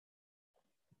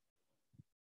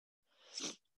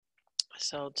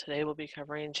So today we'll be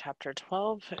covering chapter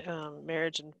 12,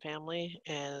 marriage and family.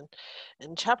 And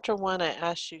in chapter 1, I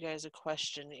asked you guys a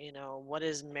question, what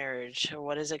is marriage? Or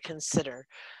what does it consider?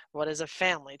 What is a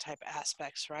family type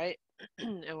aspects, right?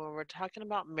 And when we're talking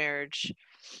about marriage,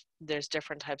 there's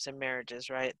different types of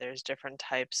marriages, right? There's different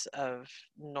types of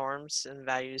norms and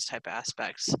values type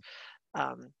aspects.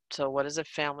 So what is a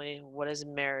family? What is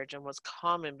marriage? And what's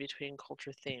common between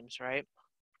culture themes, right?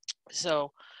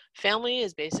 So, family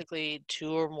is basically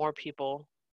two or more people,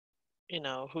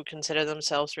 who consider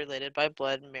themselves related by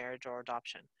blood, marriage, or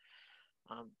adoption.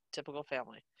 Typical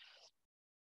family.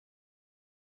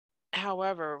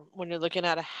 However, when you're looking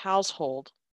at a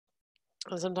household,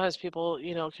 and sometimes people,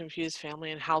 confuse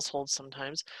family and household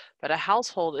sometimes, but a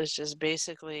household is just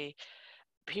basically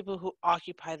people who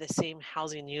occupy the same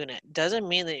housing unit. Doesn't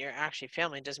mean that you're actually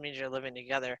family, it just means you're living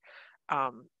together.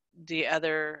 The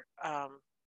other,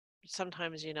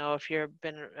 sometimes, if you've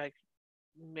been like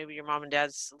maybe your mom and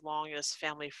dad's longest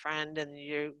family friend and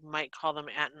you might call them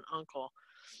aunt and uncle,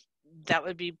 that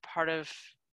would be part of,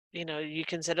 you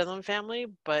consider them family,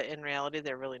 but in reality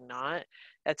they're really not.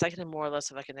 It's like a more or less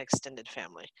of like an extended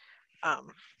family. Um,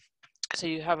 so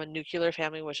you have a nuclear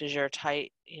family, which is your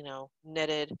tight,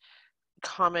 knitted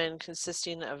common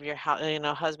consisting of your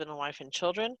husband and wife and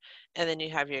children, and then you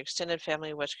have your extended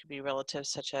family, which could be relatives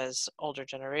such as older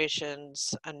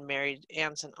generations, unmarried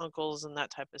aunts and uncles, and that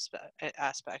type of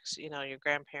aspects, your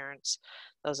grandparents.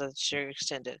 Those are your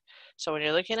extended. So when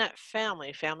you're looking at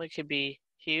family could be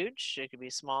huge, it could be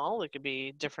small, it could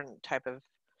be different type of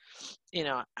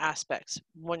aspects.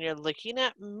 When you're looking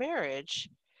at marriage,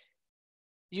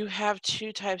 you have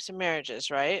two types of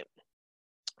marriages, right?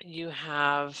 You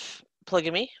have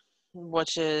polygamy,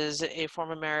 which is a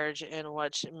form of marriage in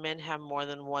which men have more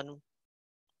than one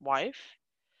wife.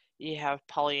 You have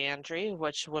polyandry,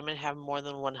 which women have more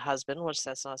than one husband, which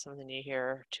that's not something you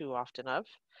hear too often of.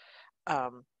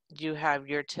 Um, you have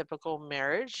your typical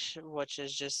marriage, which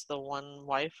is just the one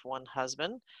wife, one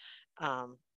husband.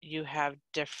 You have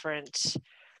different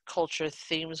culture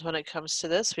themes when it comes to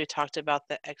this. We talked about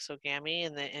the exogamy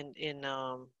and the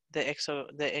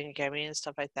endogamy and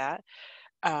stuff like that.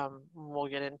 We'll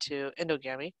get into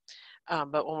endogamy.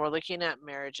 But when we're looking at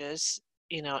marriages,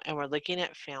 and we're looking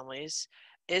at families,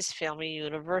 is family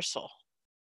universal?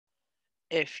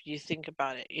 If you think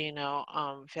about it,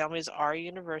 families are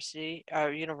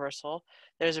universal.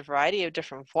 There's a variety of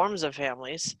different forms of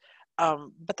families,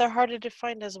 but they're hard to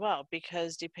define as well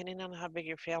because depending on how big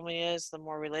your family is, the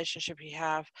more relationship you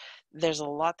have, there's a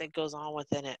lot that goes on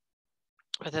within it,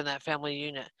 within that family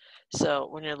unit. So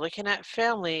when you're looking at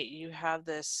family, you have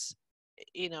this,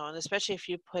 and especially if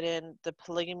you put in the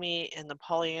polygamy and the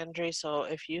polyandry. So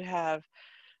if you have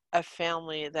a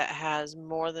family that has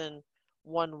more than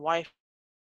one wife,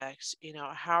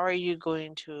 how are you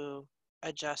going to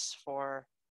adjust for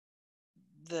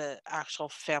the actual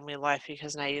family life?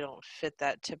 Because now you don't fit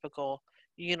that typical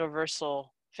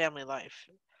universal family life.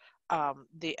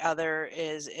 The other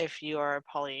is if you are a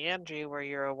polyandry where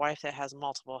you're a wife that has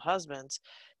multiple husbands,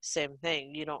 same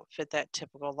thing. You don't fit that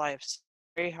typical life. It's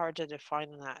very hard to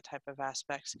define in that type of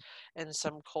aspects. In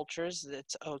some cultures,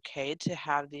 it's okay to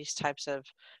have these types of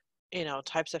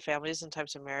families and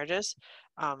types of marriages.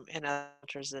 In other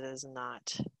cultures, it is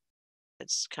not.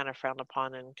 It's kind of frowned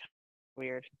upon and kind of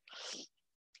weird.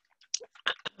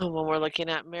 When we're looking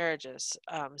at marriages,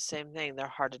 same thing. They're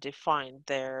hard to define.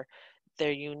 They're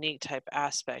unique type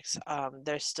aspects.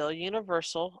 They're still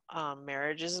universal.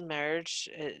 Marriage is marriage.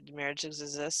 Marriage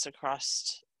exists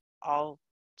across all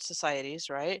societies,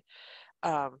 right?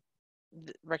 Um,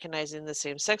 Recognizing the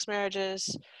same-sex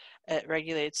marriages, it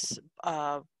regulates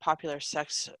popular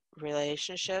sex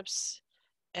relationships,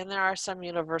 and there are some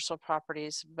universal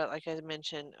properties, but like I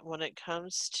mentioned, when it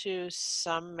comes to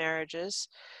some marriages,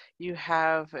 you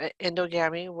have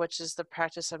endogamy, which is the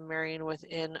practice of marrying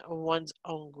within one's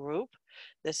own group.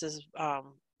 This is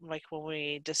like when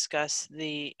we discuss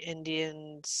the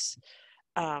Indians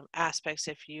aspects,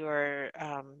 if you are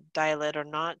dialed or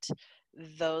not,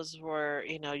 those were,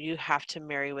 you have to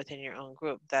marry within your own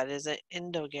group. That is an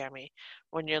endogamy.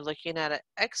 When you're looking at an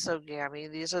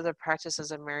exogamy, these are the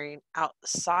practices of marrying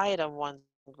outside of one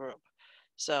group.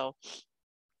 So,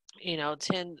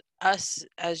 tend us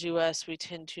as US, we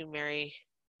tend to marry,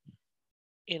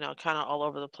 kind of all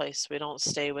over the place. We don't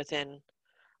stay within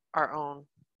our own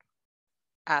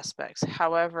aspects.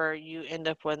 However, you end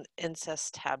up with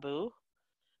incest taboo.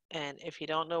 And if you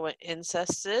don't know what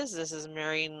incest is, this is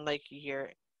marrying like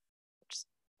your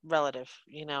relative,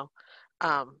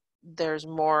 there's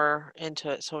more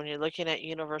into it. So when you're looking at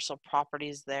universal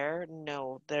properties there,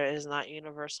 no, there is not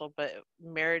universal, but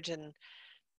marriage and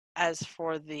as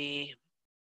for the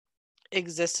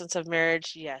existence of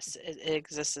marriage, yes, it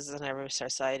exists in every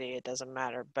society. It doesn't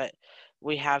matter, but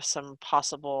we have some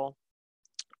possible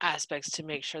aspects to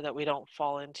make sure that we don't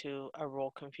fall into a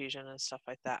role confusion and stuff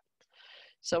like that.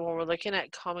 So when we're looking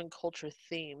at common culture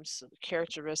themes,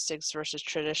 characteristics versus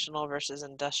traditional versus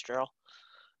industrial,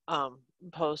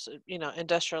 post,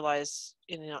 industrialized,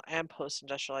 and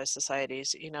post-industrialized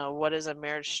societies, what is a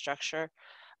marriage structure?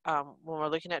 When we're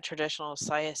looking at traditional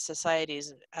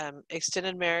societies,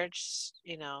 extended marriage,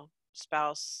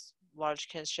 spouse, large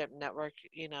kinship network,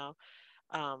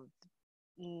 um,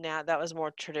 now that was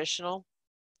more traditional,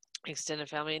 extended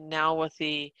family. Now with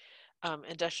the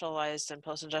industrialized and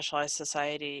post-industrialized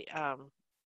society,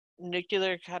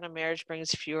 nuclear kind of marriage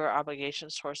brings fewer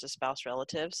obligations towards the spouse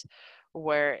relatives,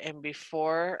 where and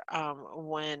before,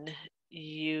 when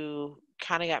you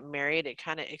kind of got married, it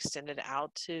kind of extended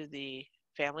out to the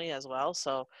family as well.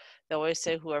 So they always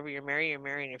say whoever you're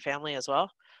marrying your family as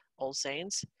well. Old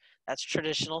sayings. That's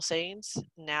traditional sayings.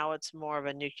 Now it's more of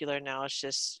a nuclear. Now it's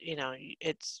just,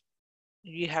 it's,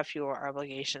 you have fewer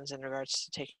obligations in regards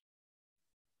to taking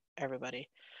everybody.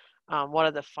 What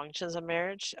are the functions of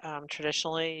marriage?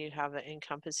 Traditionally, you have the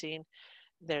encompassing.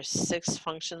 There's 6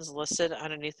 functions listed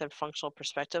underneath the functional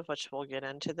perspective, which we'll get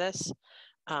into this.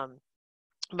 Um,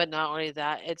 but not only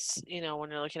that, it's, when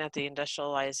you're looking at the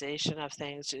industrialization of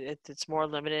things, it's more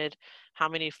limited. How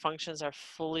many functions are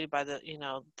fully by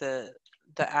the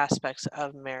aspects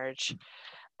of marriage?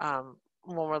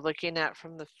 When we're looking at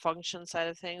from the function side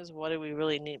of things, what do we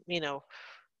really need?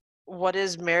 What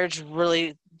is marriage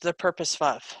really the purpose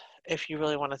of, if you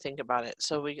really want to think about it?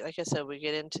 So we, like I said, we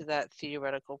get into that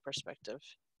theoretical perspective,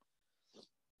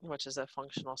 which is a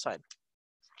functional side.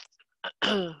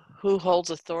 Who holds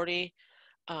authority?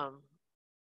 Um,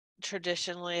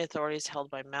 Traditionally, authority is held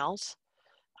by males.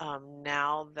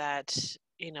 Now that,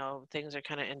 things are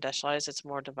kind of industrialized, it's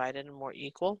more divided and more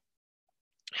equal.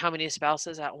 How many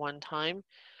spouses at one time?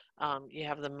 You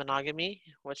have the monogamy,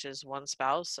 which is one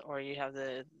spouse, or you have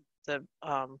the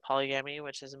polygamy,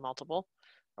 which is multiple,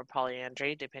 or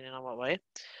polyandry, depending on what way.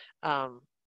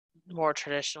 More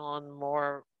traditional and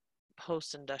more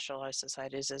post-industrialized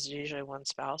societies is usually one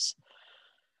spouse.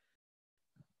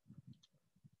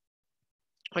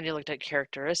 When you looked at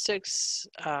characteristics,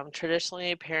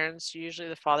 traditionally parents, usually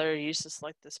the father used to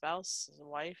select the spouse, the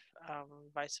wife,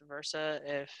 vice versa.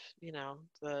 If,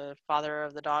 the father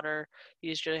of the daughter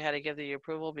usually had to give the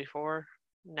approval before,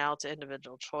 now it's an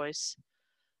individual choice.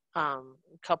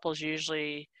 Couples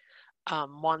usually,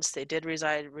 once they did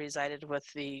resided with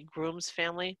the groom's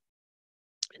family,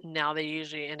 now they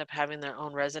usually end up having their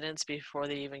own residence before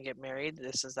they even get married.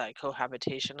 This is that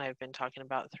cohabitation I've been talking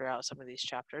about throughout some of these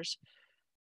chapters.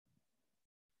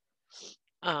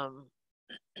 Um,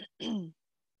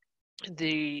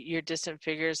 your distant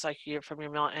figures, like from your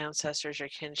male ancestors, your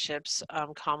kinships,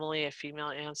 commonly a female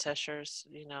ancestors,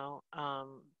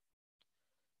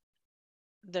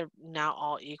 they're now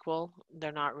all equal.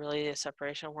 They're not really a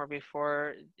separation, where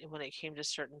before, when it came to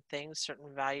certain things,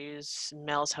 certain values,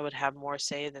 males would have more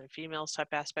say than females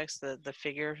type aspects, the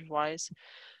figure wise.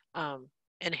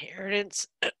 Inheritance,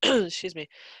 excuse me,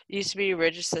 used to be a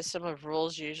rigid system of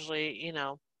rules, usually,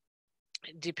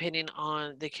 depending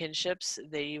on the kinships,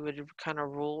 they would kind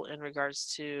of rule in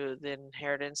regards to the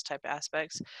inheritance type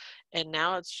aspects. And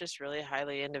now it's just really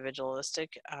highly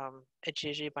individualistic. It's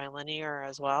usually bilinear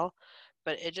as well,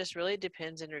 but it just really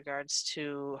depends in regards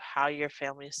to how your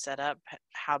family is set up,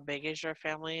 how big is your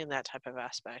family, and that type of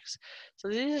aspects. So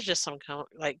these are just some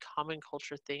common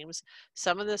culture themes.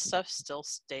 Some of this stuff still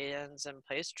stands in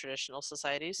place, traditional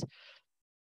societies,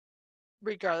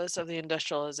 regardless of the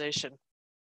industrialization.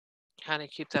 Kind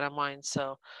of keep that in mind.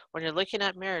 So when you're looking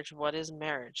at marriage, what is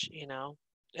marriage?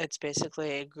 It's basically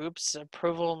a group's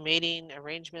approval meeting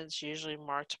arrangements, usually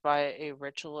marked by a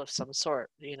ritual of some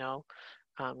sort. You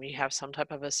have some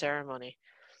type of a ceremony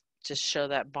to show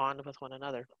that bond with one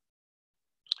another.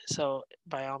 So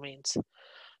by all means,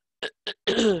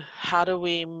 how do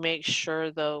we make sure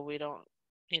though we don't,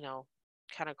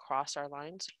 kind of cross our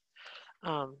lines?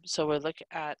 So we look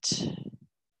at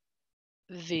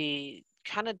the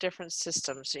kind of different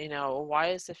systems. Why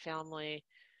is the family,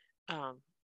 um,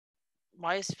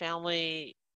 why is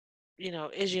family,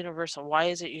 is universal? Why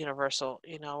is it universal?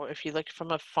 If you look from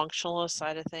a functionalist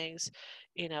side of things,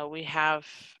 we have,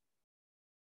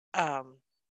 um,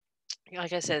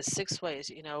 like I said, 6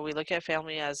 ways. We look at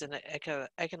family as an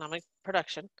economic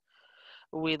production.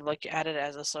 We look at it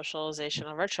as a socialization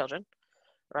of our children,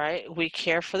 right? We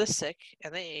care for the sick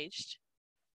and the aged.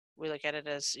 We look at it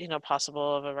as,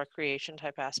 possible of a recreation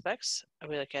type aspects.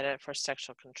 We look at it for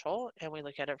sexual control, and we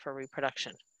look at it for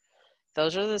reproduction.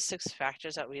 Those are the 6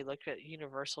 factors that we look at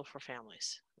universal for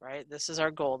families, right? This is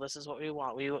our goal. This is what we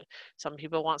want. Some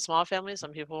people want small families,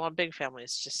 some people want big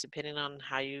families, just depending on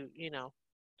how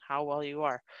how well you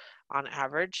are. On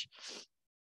average,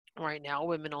 right now,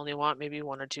 women only want maybe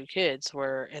 1 or 2 kids,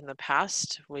 where in the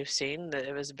past we've seen that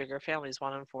it was bigger families,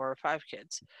 1 and 4 or 5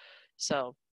 kids.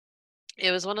 So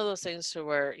it was one of those things to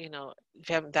where,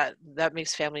 that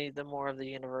makes family the more of the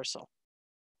universal.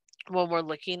 When we're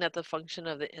looking at the function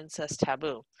of the incest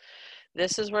taboo,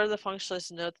 this is where the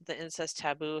functionalists note that the incest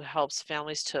taboo helps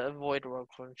families to avoid role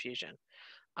confusion.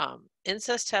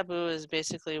 Incest taboo is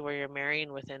basically where you're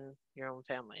marrying within your own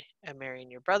family and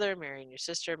marrying your brother, marrying your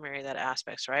sister, marrying that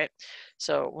aspects, right?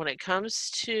 So when it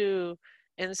comes to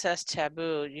incest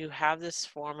taboo, you have this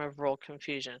form of role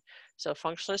confusion. So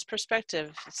functionalist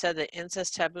perspective said that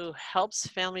incest taboo helps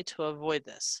family to avoid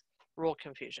this role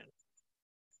confusion.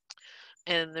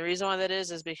 And the reason why that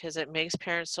is because it makes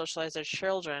parents socialize their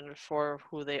children for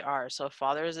who they are. So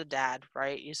father is a dad,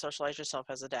 right? You socialize yourself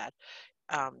as a dad.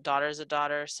 Daughter is a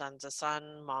daughter, son's a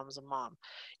son, mom's a mom.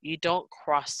 You don't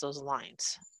cross those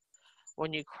lines.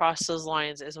 When you cross those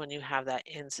lines is when you have that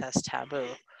incest taboo.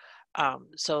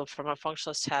 So from a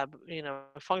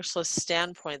functionalist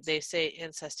standpoint, they say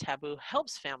incest taboo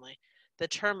helps family. The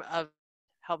term of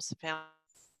helps the family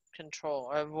control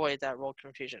or avoid that role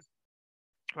confusion,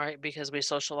 right? Because we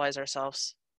socialize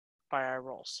ourselves by our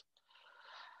roles.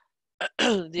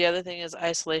 The other thing is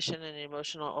isolation and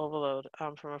emotional overload.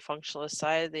 From a functionalist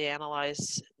side, they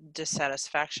analyze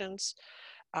dissatisfactions.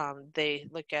 They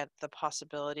look at the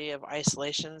possibility of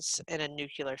isolations in a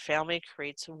nuclear family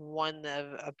creates one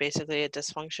of basically a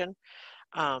dysfunction.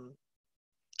 Um,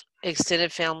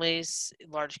 Extended families,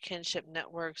 large kinship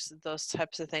networks, those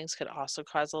types of things could also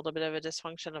cause a little bit of a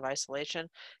dysfunction of isolation,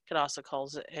 could also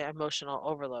cause emotional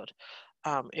overload.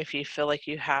 If you feel like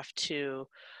you have to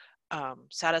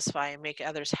satisfy and make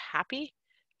others happy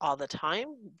all the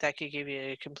time, that could give you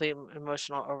a complete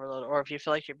emotional overload. Or if you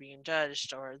feel like you're being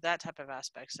judged or that type of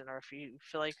aspects, and or if you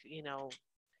feel like,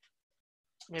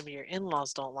 maybe your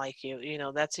in-laws don't like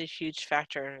you, that's a huge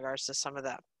factor in regards to some of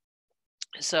that.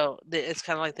 So it's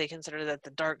kind of like they consider that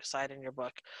the dark side in your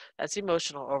book. That's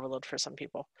emotional overload for some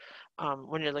people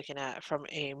when you're looking at from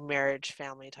a marriage,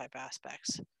 family type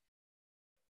aspects.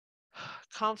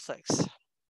 Conflicts.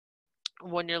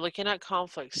 When you're looking at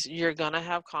conflicts, you're going to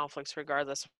have conflicts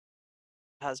regardless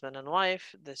husband and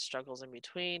wife, the struggles in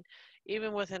between,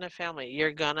 even within a family,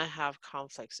 you're gonna have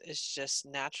conflicts. It's just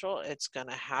natural. It's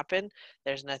gonna happen.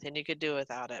 There's nothing you could do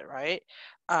without it, right?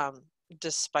 Um,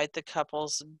 Despite the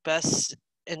couple's best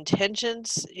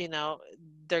intentions,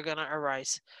 they're gonna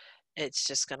arise. It's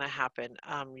just gonna happen.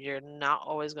 You're not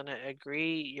always gonna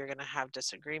agree. You're gonna have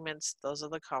disagreements. Those are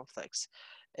the conflicts.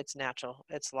 It's natural.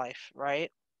 It's life, right?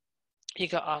 You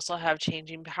could also have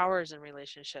changing powers in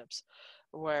relationships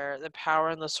where the power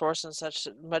and the source and such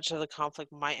much of the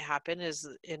conflict might happen is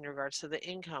in regards to the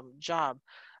income, job,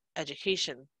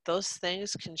 education. Those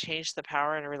things can change the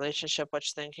power in a relationship,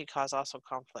 which then can cause also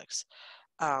conflicts.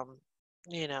 Um,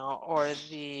 or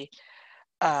the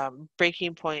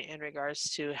breaking point in regards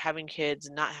to having kids,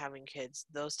 not having kids,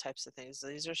 those types of things.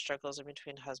 These are struggles in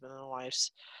between husband and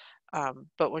wives.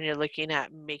 But when you're looking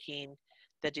at making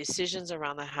the decisions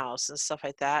around the house and stuff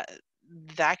like that,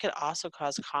 that could also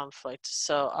cause conflict.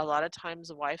 So a lot of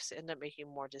times wives end up making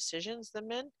more decisions than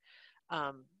men.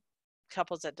 Um,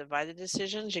 Couples that divide the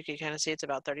decisions, you can kind of see it's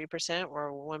about 30%,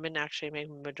 where women actually make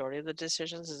the majority of the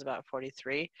decisions is about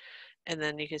 43. And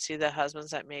then you can see the husbands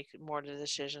that make more of the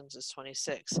decisions is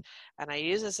 26. And I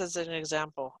use this as an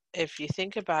example. If you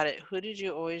think about it, who did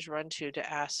you always run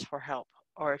to ask for help?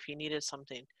 Or if you needed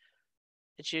something?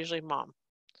 It's usually mom.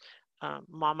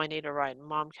 Mom, I need a ride.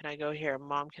 Mom, can I go here?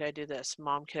 Mom, can I do this?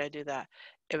 Mom, can I do that?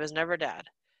 It was never dad.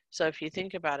 So if you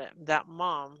think about it, that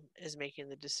mom is making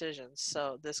the decisions.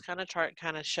 So this kind of chart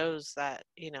kind of shows that,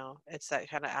 it's that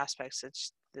kind of aspects.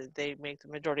 It's they make the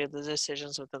majority of the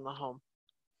decisions within the home.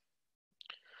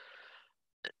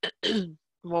 When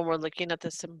we're looking at the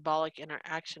symbolic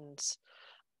interactions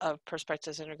of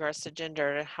perspectives in regards to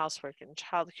gender and housework and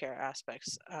childcare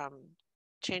aspects,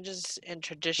 changes in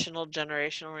traditional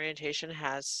generational orientation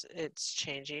it's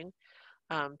changing.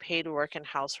 Paid work and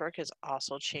housework is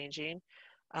also changing.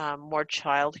 More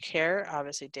child care,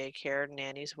 obviously daycare,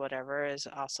 nannies, whatever, is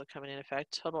also coming in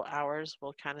effect. Total hours,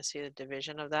 we'll kind of see the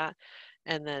division of that.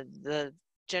 And then the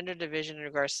gender division in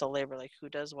regards to labor, like who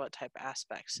does what type of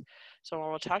aspects. So when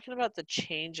we're talking about the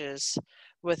changes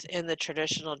within the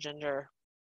traditional gender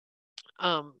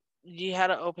you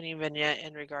had an opening vignette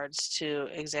in regards to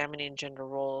examining gender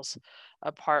roles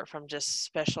apart from just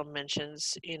special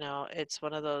mentions. It's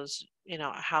one of those,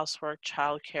 housework,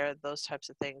 childcare, those types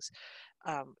of things.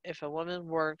 If a woman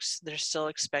works, they're still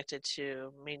expected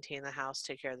to maintain the house,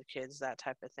 take care of the kids, that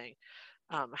type of thing.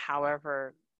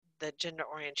 However, the gender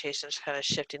orientation is kind of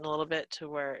shifting a little bit to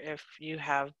where if you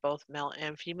have both male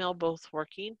and female both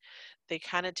working, they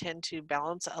kind of tend to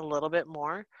balance a little bit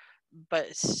more.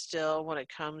 But still, when it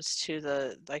comes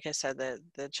to like I said,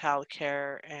 the child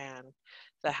care and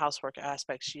the housework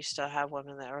aspects, you still have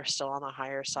women that are still on the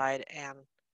higher side, and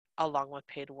along with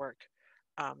paid work,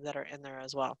 that are in there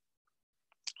as well.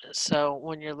 So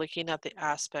when you're looking at the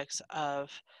aspects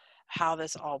of how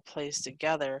this all plays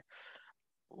together,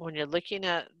 when you're looking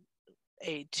at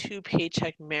a two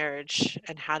paycheck marriage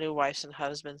and how do wives and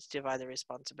husbands divide the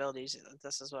responsibilities,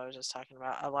 this is what I was just talking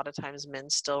about. A lot of times men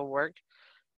still work,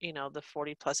 the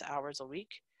 40 plus hours a week,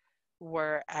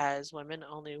 whereas women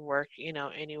only work,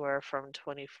 anywhere from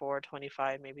 24,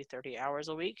 25, maybe 30 hours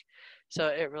a week. So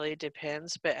it really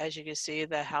depends. But as you can see,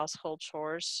 the household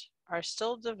chores are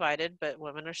still divided, but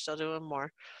women are still doing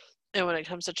more. And when it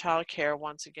comes to childcare,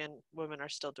 once again, women are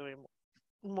still doing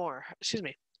more. Excuse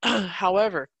me.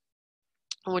 However,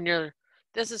 when you're,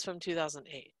 this is from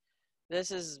 2008.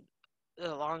 This is a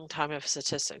long time of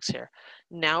statistics here.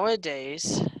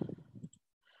 Nowadays,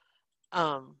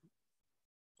 um,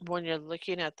 when you're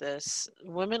looking at this,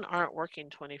 women aren't working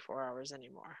 24 hours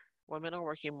anymore. Women are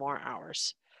working more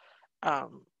hours.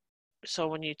 Um, so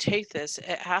when you take this,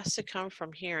 it has to come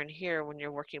from here and here when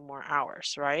you're working more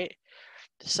hours, right?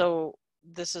 So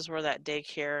this is where that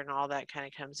daycare and all that kind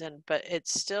of comes in, but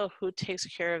it's still who takes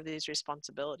care of these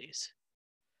responsibilities.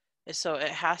 So it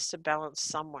has to balance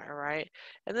somewhere, right?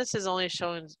 And this is only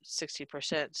showing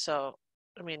 60%. So,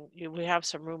 I mean, we have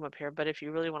some room up here, but if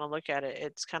you really want to look at it,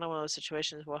 it's kind of one of those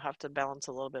situations we'll have to balance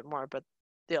a little bit more. But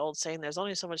the old saying, there's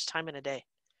only so much time in a day,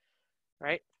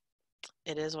 right?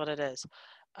 It is what it is.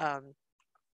 Um,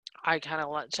 I kind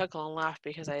of chuckle and laugh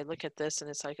because I look at this and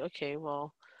it's like, okay,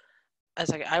 well, as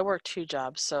I work two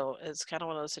jobs, so it's kind of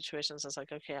one of those situations. It's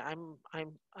like, okay, I'm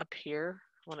up here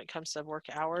when it comes to work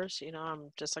hours.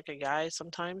 I'm just like a guy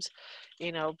sometimes,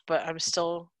 but I'm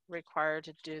still required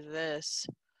to do this.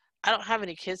 I don't have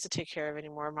any kids to take care of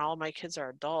anymore. All my kids are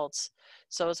adults,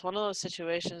 so it's one of those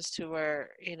situations to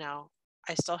where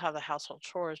I still have the household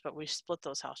chores, but we split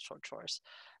those household chores.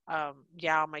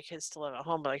 Yeah, my kids still live at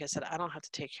home, but like I said, I don't have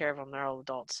to take care of them. They're all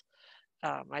adults.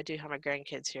 I do have my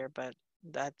grandkids here, but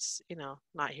that's,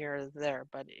 not here or there.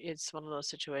 But it's one of those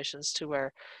situations to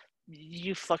where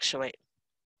you fluctuate.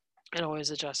 It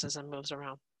always adjusts and moves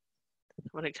around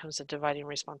when it comes to dividing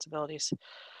responsibilities.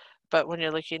 But when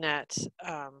you're looking at,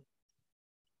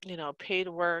 paid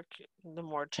work, the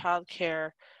more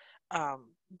childcare,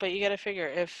 but you got to figure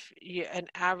if an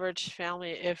average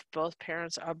family, if both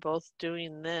parents are both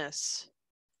doing this,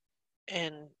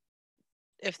 and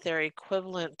if they're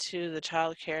equivalent to the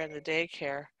childcare and the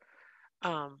daycare,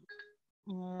 um,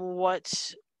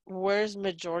 what where's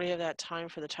majority of that time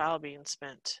for the child being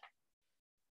spent?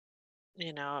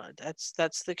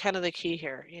 That's the kind of the key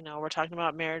here. We're talking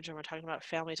about marriage and we're talking about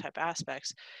family type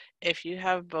aspects. If you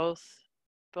have both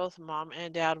mom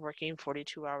and dad working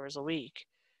 42 hours a week,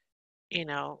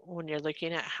 when you're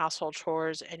looking at household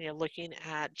chores and you're looking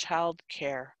at child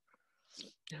care,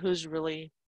 who's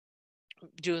really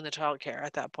doing the child care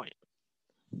at that point?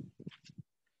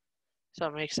 So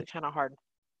it makes it kind of hard.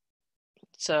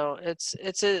 So it's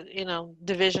a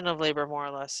division of labor more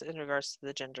or less in regards to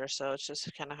the gender. So it's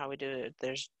just kind of how we do it.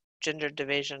 There's gender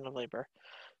division of labor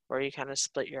where you kind of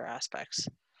split your aspects.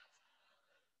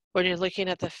 When you're looking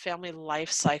at the family life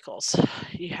cycles,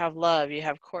 you have love, you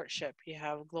have courtship, you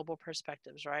have global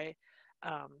perspectives, right?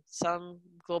 Some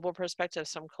global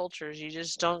perspectives, some cultures, you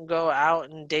just don't go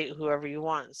out and date whoever you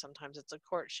want. Sometimes it's a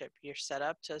courtship. You're set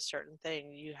up to a certain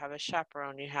thing. You have a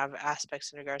chaperone. You have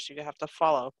aspects in regards you have to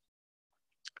follow.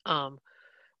 Um,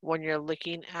 when you're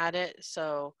looking at it.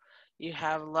 So you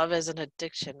have love as an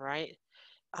addiction, right?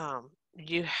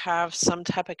 You have some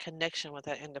type of connection with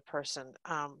that end person.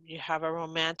 You have a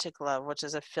romantic love, which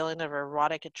is a feeling of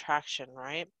erotic attraction,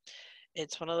 right?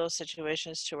 It's one of those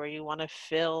situations to where you want to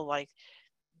feel like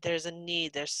there's a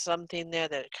need, there's something there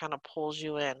that kind of pulls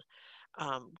you in.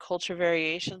 Culture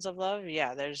variations of love,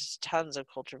 yeah, there's tons of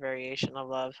culture variation of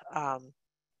love.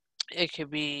 It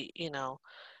could be, no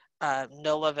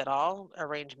love at all,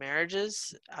 arranged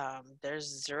marriages.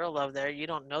 There's zero love there. You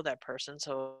don't know that person,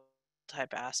 so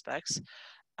type aspects.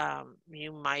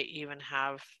 You might even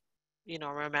have,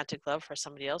 romantic love for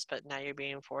somebody else, but now you're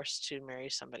being forced to marry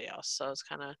somebody else. So it's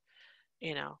kind of,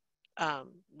 you know,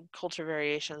 um, culture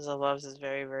variations of loves is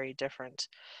very, very different.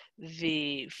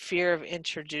 The fear of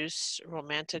introduced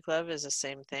romantic love is the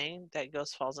same thing that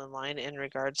falls in line in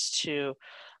regards to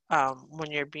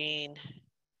when you're being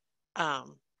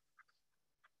um,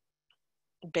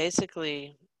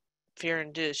 basically fear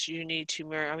induced. You need to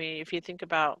marry. I mean, if you think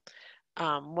about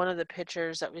one of the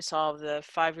pictures that we saw of the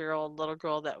 5-year-old little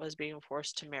girl that was being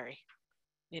forced to marry,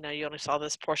 you only saw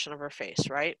this portion of her face,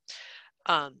 right?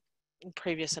 um, in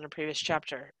a previous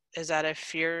chapter. Is that a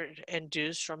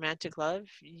fear-induced romantic love?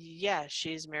 Yeah,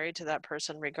 she's married to that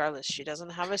person regardless. She doesn't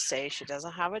have a say. She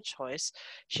doesn't have a choice.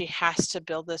 She has to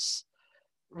build this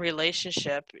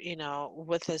relationship,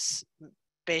 with this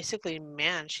basically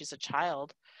man. She's a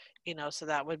child, so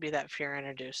that would be that fear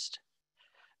introduced.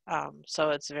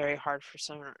 So it's very hard for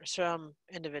some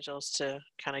individuals to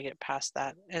kind of get past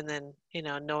that, and then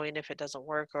knowing if it doesn't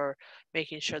work, or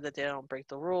making sure that they don't break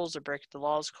the rules or break the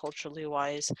laws culturally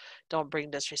wise, don't bring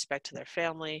disrespect to their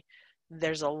family.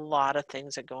 There's a lot of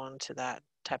things that go into that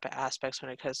type of aspects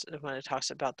when it talks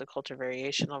about the culture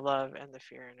variation of love and the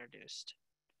fear introduced.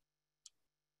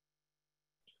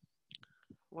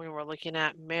 When we're looking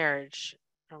at marriage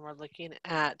and we're looking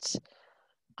at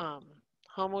um,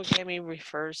 homogamy,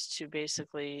 refers to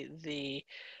basically the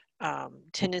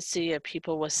tendency of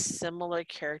people with similar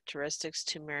characteristics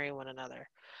to marry one another.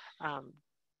 Um,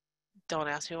 don't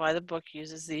ask me why the book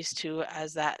uses these two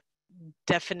as that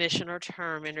definition or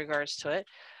term in regards to it,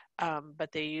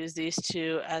 but they use these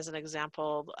two as an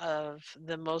example of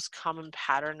the most common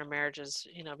pattern of marriages,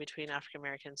 between African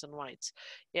Americans and whites.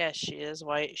 Yes, she is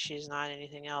white, she's not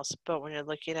anything else, but when you're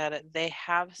looking at it, they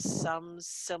have some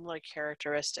similar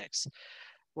characteristics.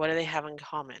 What do they have in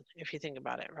common, if you think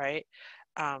about it, right?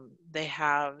 They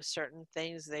have certain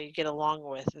things they get along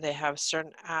with. They have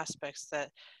certain aspects that,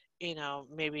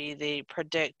 maybe they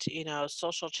predict,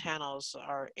 social channels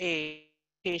or age,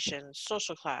 education,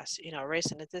 social class,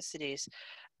 race and ethnicities.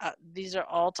 These are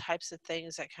all types of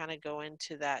things that kind of go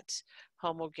into that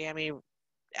homogamy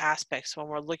aspects when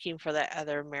we're looking for that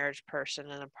other marriage person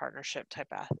in a partnership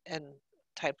and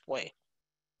type way.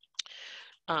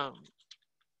 Um,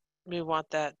 we want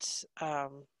that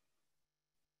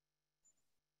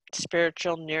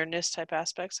spiritual nearness type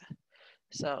aspects.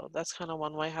 So that's kind of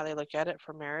one way how they look at it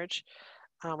for marriage.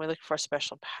 We look for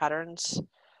special patterns.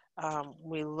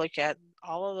 We look at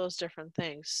all of those different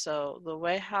things. So the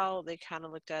way how they kind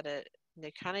of looked at it,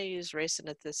 they kind of use race and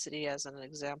ethnicity as an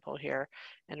example here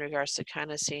in regards to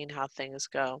kind of seeing how things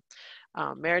go.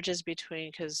 Marriages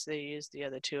between, because they use the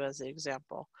other two as the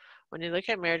example. When you look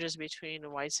at marriages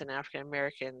between whites and African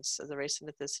Americans, the race and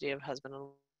ethnicity of husband and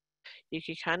wife, you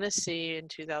can kind of see in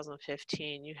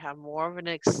 2015, you have more of an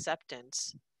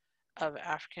acceptance of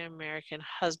African American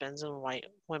husbands and white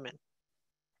women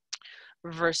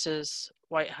versus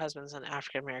white husbands and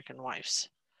African American wives.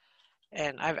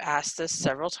 And I've asked this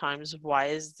several times, why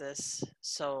is this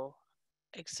so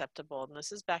acceptable? And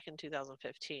this is back in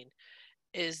 2015.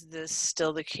 Is this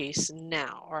still the case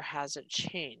now, or has it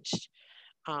changed?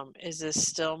 Is this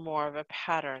still more of a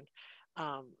pattern?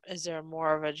 Is there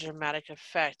more of a dramatic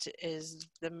effect? Is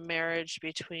the marriage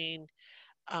between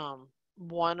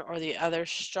one or the other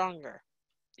stronger?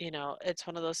 It's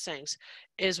one of those things.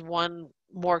 Is one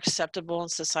more acceptable in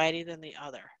society than the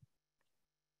other?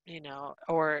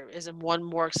 Or is one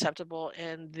more acceptable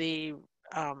in the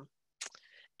um,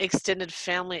 extended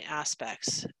family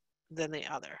aspects than the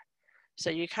other?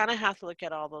 So you kind of have to look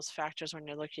at all those factors when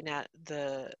you're looking at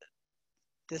the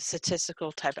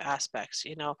statistical type aspects.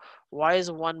 Why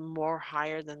is one more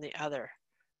higher than the other?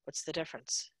 What's the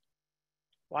difference?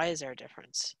 Why is there a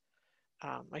difference?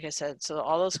 Like I said, so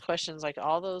all those questions, like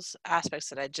all those aspects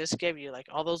that I just gave you, like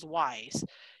all those whys,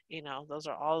 those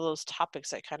are all those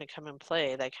topics that kind of come in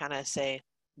play that kind of say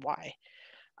why.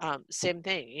 Same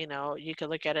thing, you could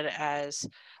look at it as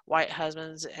white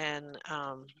husbands and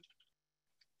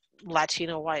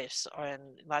Latino wives, and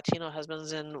Latino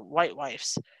husbands and white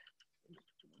wives.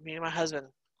 Me and my husband,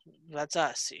 that's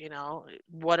us.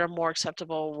 What are more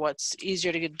acceptable? What's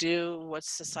easier to do? What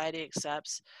society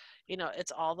accepts?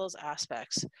 It's all those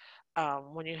aspects.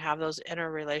 When you have those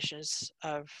interrelations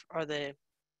or the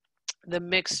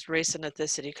mixed race and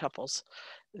ethnicity couples,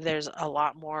 there's a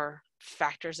lot more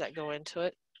factors that go into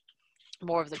it,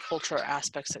 more of the cultural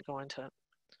aspects that go into it.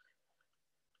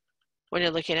 When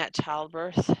you're looking at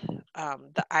childbirth,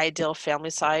 the ideal family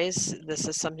size, this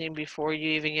is something before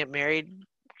you even get married,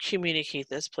 communicate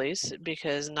this, please,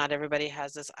 because not everybody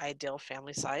has this ideal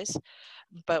family size.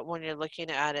 But when you're looking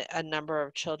at a number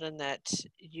of children that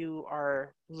you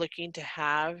are looking to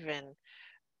have, and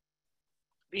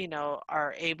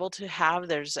are able to have.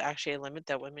 There's actually a limit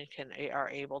that women are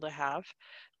able to have,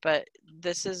 but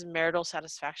this is marital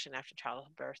satisfaction after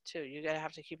childbirth too. You gotta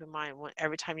have to keep in mind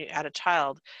every time you add a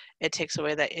child, it takes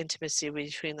away that intimacy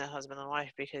between the husband and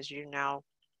wife because you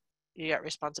got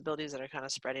responsibilities that are kind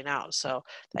of spreading out. So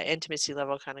that intimacy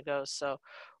level kind of goes. So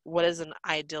what is an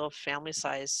ideal family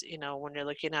size? When you're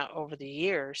looking at over the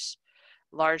years,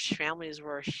 large families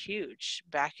were huge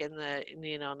back in the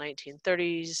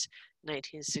 1930s,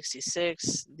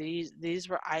 1966. These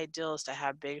were ideals to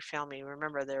have big family.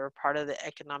 Remember, they were part of the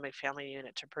economic family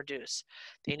unit to produce.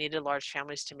 They needed large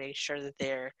families to make sure that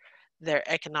their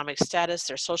economic status,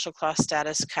 their social class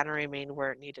status kind of remained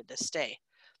where it needed to stay.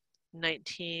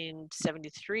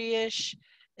 1973-ish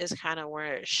is kind of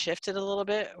where it shifted a little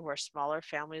bit, where smaller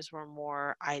families were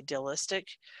more idealistic.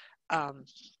 Um,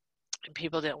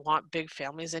 People didn't want big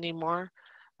families anymore.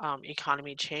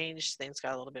 Economy changed, things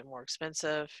got a little bit more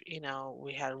expensive.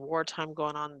 We had wartime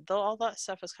going on, though all that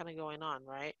stuff is kind of going on,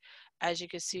 right? As you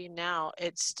can see now,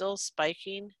 it's still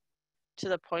spiking to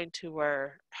the point to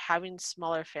where having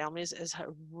smaller families is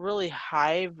really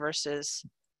high versus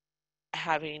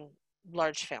having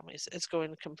large families. It's going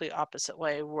the complete opposite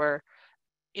way where,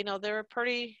 they were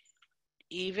pretty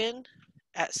even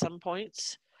at some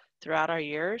points throughout our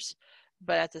years.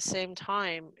 But at the same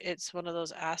time, it's one of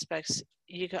those aspects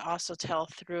you can also tell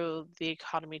through the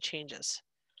economy changes.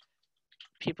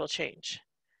 People change.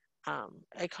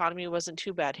 Economy wasn't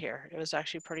too bad here. It was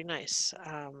actually pretty nice.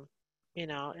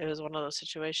 It was one of those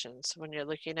situations when you're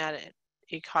looking at it,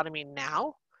 economy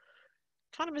now,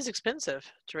 kind of is expensive.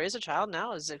 To raise a child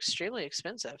now is extremely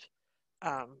expensive.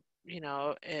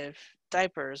 If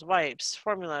diapers, wipes,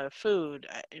 formula, food,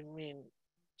 I mean,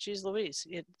 geez Louise,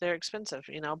 they're expensive.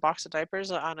 A box of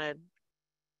diapers on a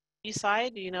east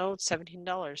side,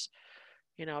 $17.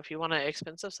 If you want an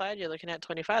expensive side, you're looking at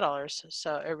 $25.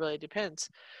 So it really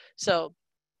depends. So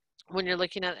when you're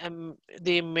looking at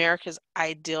the America's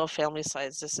ideal family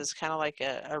size, this is kind of like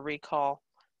a recall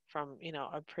from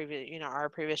a previous our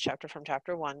previous chapter from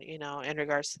chapter 1, in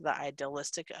regards to the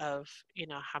idealistic of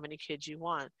how many kids you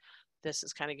want. This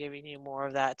is kind of giving you more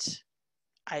of that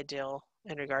ideal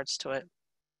in regards to it.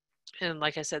 And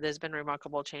like I said, there's been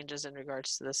remarkable changes in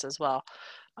regards to this as well.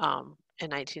 In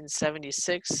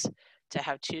 1976, to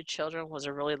have 2 children was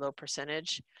a really low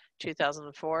percentage.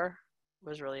 2004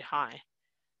 was really high.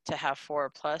 To have 4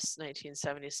 plus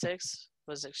 1976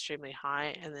 was extremely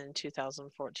high, and then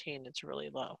 2014 it's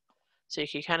really low. So you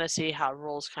can kind of see how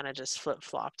rules kind of just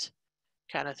flip-flopped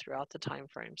kind of throughout the time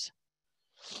frames.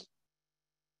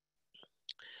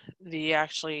 The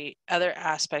actually other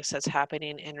aspects that's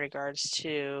happening in regards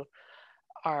to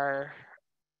our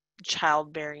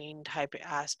childbearing type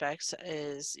aspects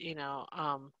is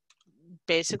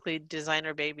basically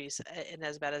designer babies. And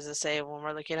as bad as I say, when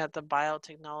we're looking at the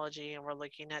biotechnology and we're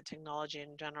looking at technology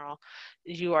in general,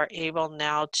 you are able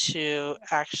now to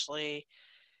actually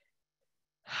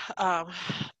um,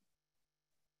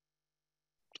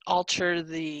 alter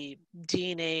the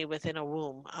DNA within a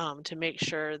womb to make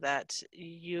sure that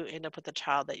you end up with the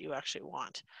child that you actually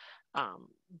want.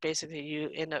 Basically,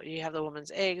 you have the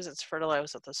woman's eggs, it's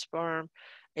fertilized with the sperm.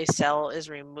 A cell is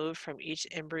removed from each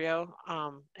embryo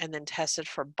and then tested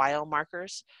for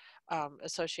biomarkers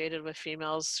associated with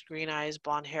females, green eyes,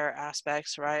 blonde hair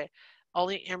aspects, right?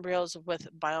 Only embryos with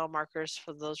biomarkers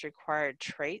for those required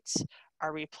traits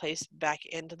are replaced back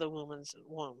into the woman's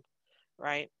womb,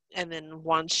 right? And then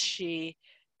once she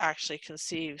actually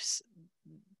conceives,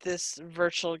 this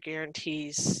virtually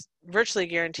guarantees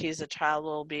the child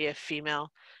will be a female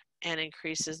and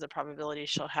increases the probability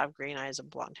she'll have green eyes and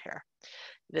blonde hair.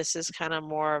 This is kind of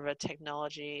more of a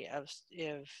technology of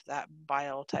that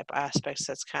bio type aspects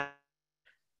that's kind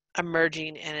of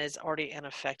emerging and is already in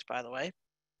effect, by the way.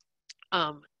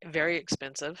 Very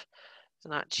expensive. It's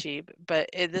not cheap, but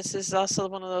this is also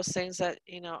one of those things that,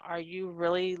 are you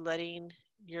really letting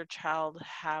your child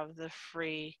have the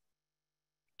free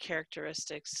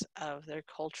characteristics of their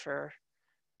culture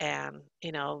and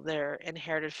their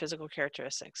inherited physical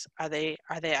characteristics? Are they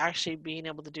actually being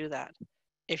able to do that?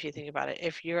 If you think about it,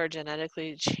 if you are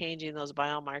genetically changing those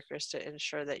biomarkers to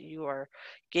ensure that you are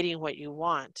getting what you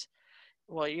want,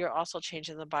 well, you're also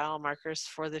changing the biomarkers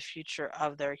for the future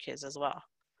of their kids as well,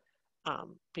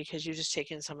 because you're just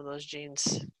taking some of those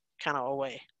genes kind of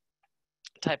away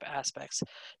type aspects.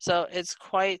 So it's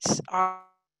quite on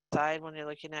the side when you're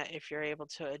looking at if you're able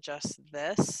to adjust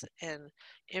this in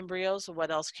embryos,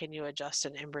 what else can you adjust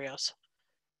in embryos?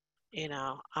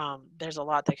 There's a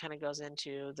lot that kind of goes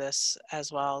into this as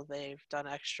well. They've done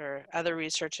other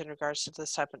research in regards to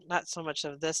this type of, not so much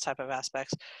of this type of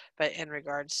aspects, but in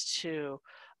regards to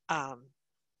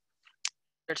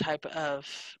type of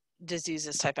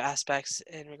diseases type of aspects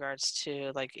in regards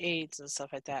to like AIDS and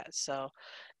stuff like that. So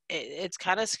it's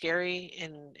kind of scary,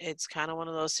 and it's kind of one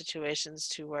of those situations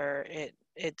to where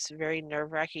it's very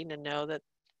nerve-wracking to know that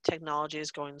technology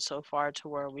is going so far to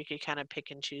where we could kind of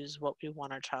pick and choose what we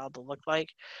want our child to look like,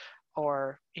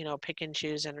 or pick and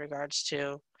choose in regards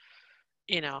to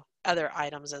other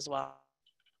items as well.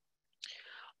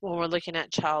 When we're looking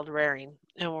at child rearing,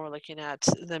 and when we're looking at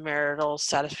the marital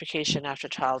satisfaction after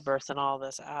childbirth and all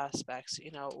this aspects,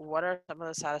 what are some of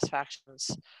the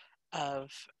satisfactions of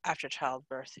after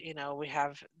childbirth? We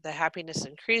have the happiness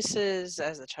increases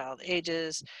as the child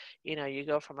ages. You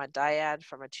go from a dyad,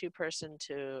 from a two-person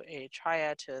to a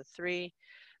triad to a three.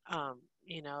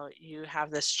 You have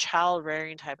this child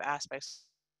rearing type aspects.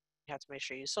 You have to make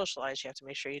sure you socialize. You have to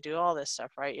make sure you do all this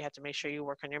stuff, right? You have to make sure you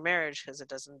work on your marriage because it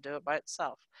doesn't do it by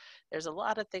itself. There's a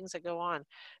lot of things that go on,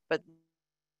 but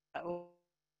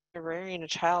you're rearing a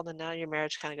child, and now your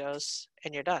marriage kind of goes,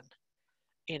 and you're done.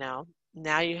 you know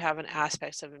Now you have an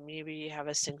aspect of it. Maybe you have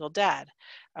a single dad.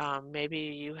 Maybe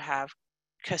you have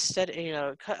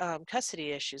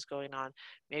custody issues going on.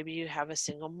 Maybe you have a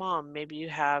single mom. Maybe you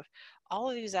have all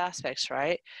of these aspects,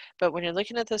 right? But when you're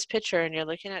looking at this picture and you're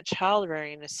looking at child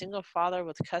rearing, a single father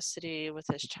with custody with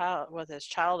his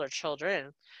child or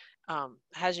children,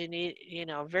 has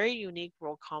very unique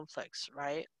role conflicts,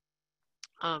 right?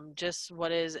 Just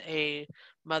what is a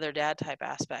mother dad type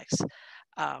aspects.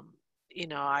 Um,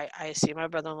 I see my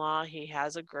brother-in-law, he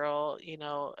has a girl.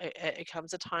 It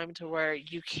comes a time to where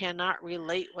you cannot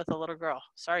relate with a little girl.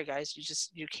 Sorry guys,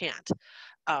 you can't.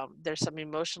 There's some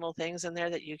emotional things in there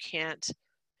that you can't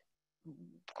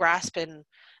grasp and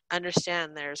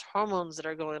understand. There's hormones that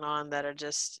are going on that are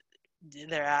just,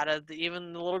 they're out of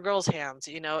even the little girl's hands.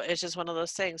 It's just one of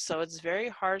those things. So it's very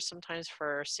hard sometimes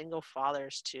for single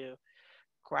fathers to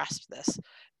grasp this,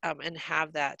 and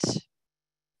have that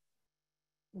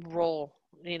role.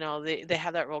 They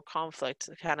have that role conflict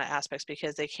kind of aspects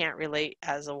because they can't relate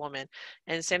as a woman.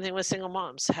 And same thing with single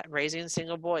moms raising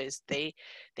single boys. They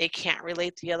can't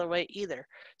relate the other way either.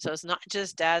 So it's not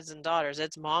just dads and daughters,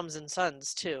 it's moms and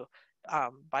sons too.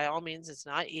 By all means, it's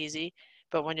not easy,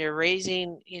 but when you're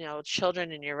raising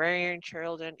children, and you're rearing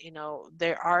children,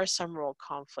 there are some role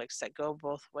conflicts that go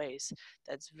both ways.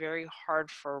 That's very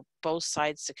hard for both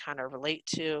sides to kind of relate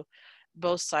to,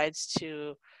 both sides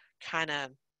to kind of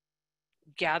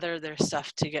gather their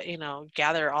stuff to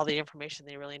gather all the information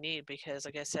they really need. Because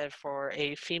like I said, for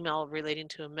a female relating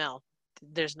to a male,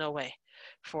 there's no way.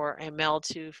 For a male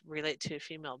to relate to a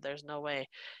female, there's no way.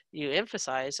 You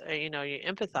emphasize, or, you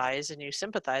empathize and you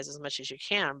sympathize as much as you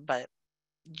can, but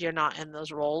you're not in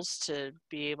those roles to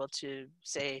be able to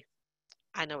say,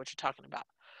 I know what you're talking about.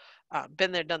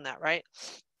 Been there, done that, right?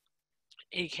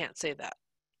 You can't say that.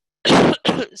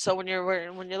 So when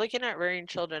you're looking at rearing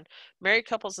children, married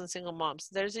couples and single moms,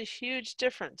 there's a huge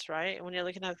difference, right? When you're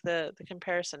looking at the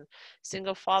comparison,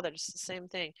 single fathers, the same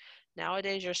thing.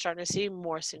 Nowadays, you're starting to see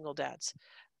more single dads,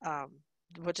 um,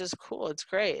 which is cool. It's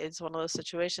great. It's one of those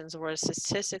situations where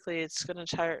statistically, it's going to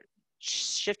start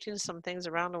shifting some things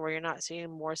around to where you're not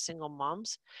seeing more single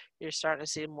moms. You're starting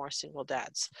to see more single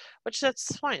dads, which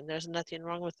that's fine. There's nothing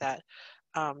wrong with that.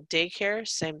 Daycare,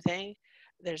 same thing.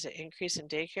 There's an increase in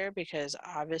daycare because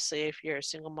obviously if you're a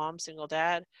single mom, single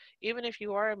dad, even if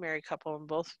you are a married couple and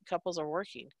both couples are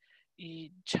working,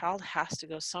 child has to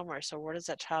go somewhere. So where does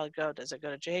that child go? Does it go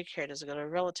to daycare? Does it go to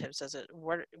relatives? Does it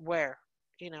where?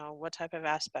 What type of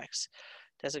aspects?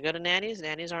 Does it go to nannies?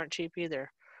 Nannies aren't cheap either.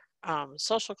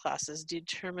 Social classes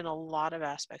determine a lot of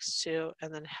aspects too.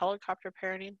 And then helicopter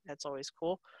parenting, that's always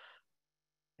cool.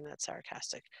 And that's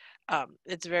sarcastic.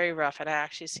 It's very rough, and I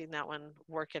actually seen that one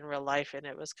work in real life, and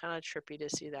it was kind of trippy to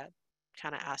see that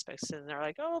kind of aspects. And they're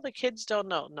like, "Oh, the kids don't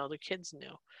know." No, the kids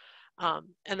knew.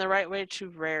 And the right way to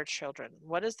rear children.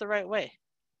 What is the right way?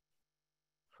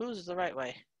 Who's the right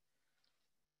way?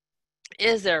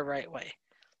 Is there a right way?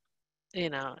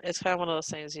 It's kind of one of those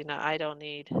things. I don't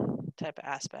need type of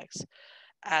aspects.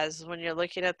 As when you're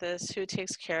looking at this, who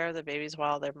takes care of the babies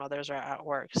while their mothers are at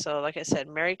work? So like I said,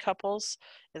 married couples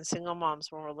and single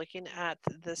moms, when we're looking at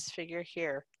this figure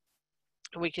here,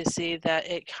 we can see that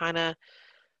it kind of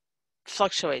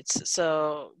fluctuates.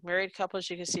 So married couples,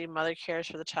 you can see mother cares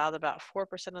for the child about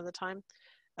 4% of the time,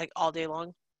 like all day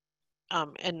long.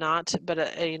 And not,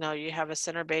 but you have a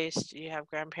center based, you have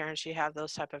grandparents, you have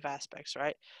those type of aspects,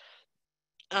 right?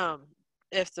 um,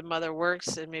 if the mother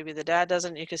works and maybe the dad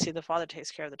doesn't, you can see the father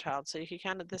takes care of the child. So you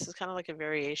can this is kind of like a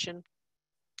variation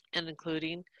and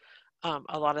including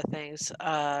a lot of things.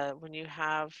 When you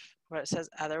have where it says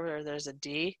other, where there's a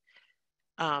D,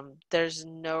 there's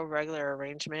no regular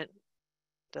arrangement.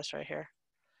 That's right here.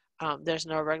 There's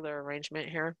no regular arrangement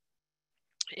here.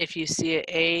 If you see an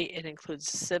A, it includes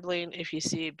sibling. If you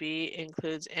see a B, it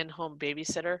includes in-home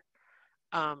babysitter.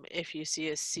 If you see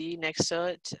a C next to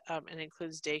it, it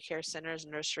includes daycare centers,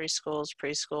 nursery schools,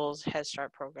 preschools, Head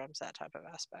Start programs, that type of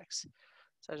aspects.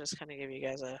 So just kind of give you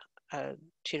guys a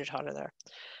teeter-totter there.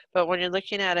 But when you're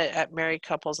looking at it at married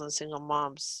couples and single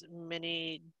moms,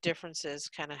 many differences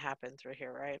kind of happen through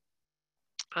here, right?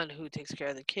 On who takes care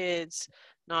of the kids,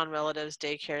 non-relatives,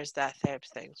 daycares, that type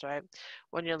of things, right?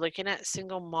 When you're looking at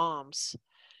single moms,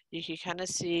 you can kind of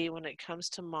see when it comes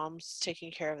to moms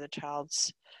taking care of the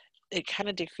child's, it kind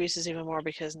of decreases even more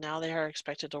because now they are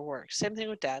expected to work. Same thing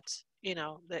with dads,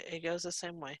 it goes the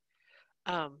same way.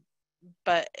 Um,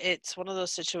 but it's one of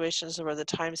those situations where the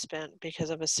time spent because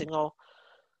of a single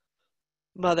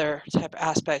mother type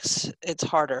aspects, it's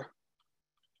harder.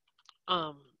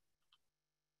 Um,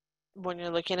 when you're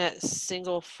looking at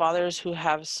single fathers who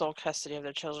have sole custody of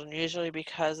their children, usually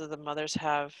because of the mothers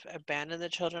have abandoned the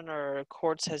children or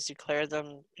courts has declared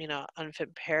them,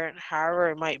 unfit parent, however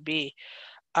it might be,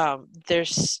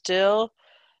 there's still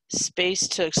space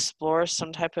to explore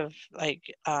some type of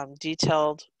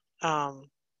detailed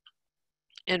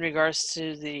in regards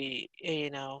to the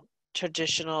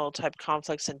traditional type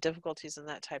conflicts and difficulties and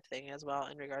that type thing as well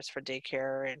in regards for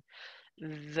daycare and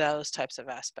those types of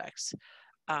aspects.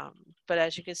 But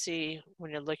as you can see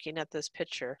when you're looking at this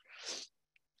picture,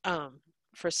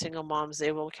 for single moms,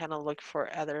 they will kind of look for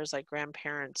others like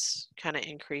grandparents kind of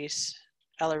increase,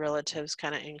 other relatives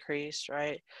kind of increase,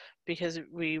 right? Because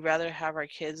we rather have our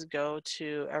kids go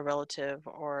to a relative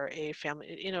or a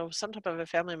family, some type of a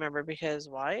family member, because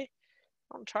why?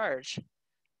 Don't charge.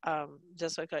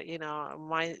 Just like,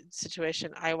 my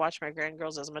situation, I watch my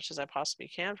grandgirls as much as I possibly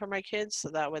can for my kids, so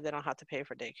that way they don't have to pay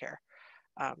for daycare.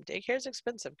 Daycare is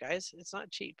expensive, guys. It's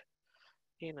not cheap.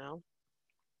 You know,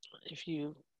 if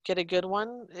you get a good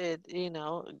one, and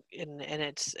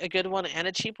it's a good one and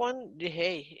a cheap one.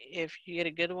 Hey, if you get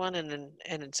a good one and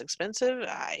it's expensive,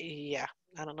 I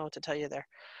don't know what to tell you there.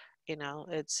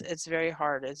 It's very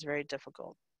hard. It's very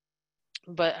difficult.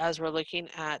 But as we're looking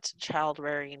at child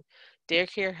rearing,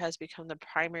 daycare has become the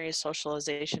primary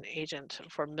socialization agent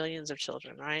for millions of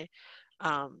children, right?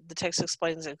 The text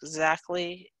explains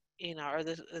exactly, or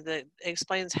the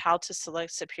explains how to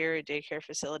select superior daycare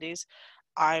facilities.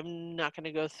 I'm not going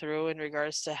to go through in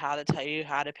regards to how to tell you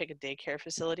how to pick a daycare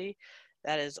facility.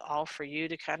 That is all for you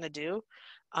to kind of do.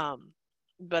 Um,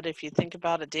 but if you think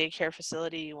about a daycare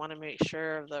facility, you want to make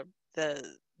sure of the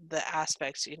the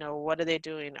aspects. What are they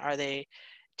doing? Are they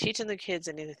teaching the kids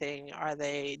anything? Are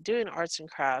they doing arts and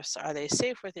crafts? Are they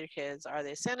safe with your kids? Are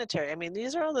they sanitary? I mean,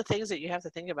 these are all the things that you have to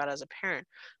think about as a parent.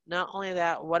 Not only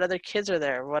that, what other kids are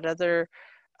there? What other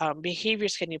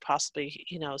behaviors can you possibly,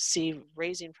 see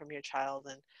raising from your child?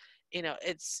 And,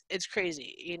 it's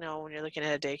crazy, when you're looking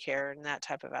at a daycare and that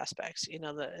type of aspects,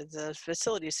 the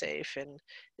facility safe, and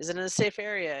is it in a safe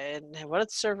area, and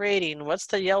what's their rating? What's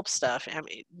the Yelp stuff? I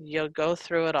mean, you'll go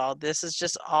through it all. This is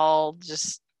just all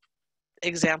just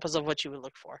examples of what you would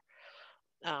look for.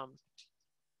 Um,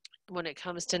 when it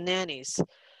comes to nannies,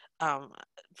 um,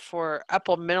 for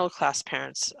upper middle class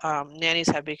parents, nannies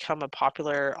have become a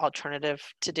popular alternative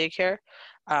to daycare.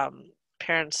 Um,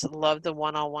 Parents love the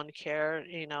one-on-one care,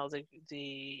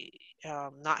 the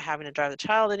not having to drive the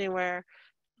child anywhere.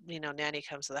 Nanny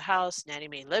comes to the house, nanny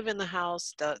may live in the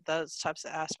house, those types of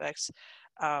aspects.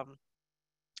 Um,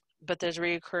 but there's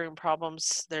recurring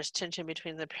problems. There's tension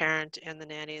between the parent and the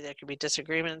nanny. There could be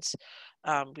disagreements.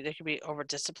 There could be over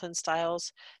discipline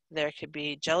styles. There could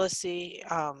be jealousy.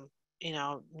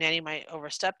 Nanny might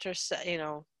overstep her,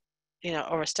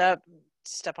 overstep,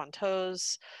 step on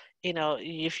toes.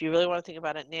 If you really want to think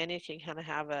about it, nanny can kind of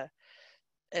have a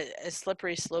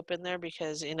slippery slope in there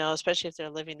because, especially if they're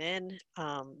living in,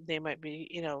 they might be,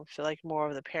 feel like more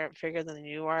of the parent figure than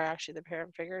you are actually the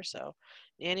parent figure. So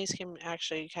nannies can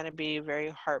actually kind of be very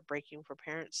heartbreaking for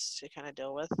parents to kind of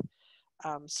deal with.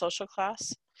 Social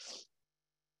class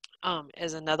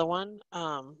is another one.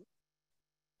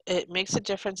 It makes a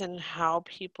difference in how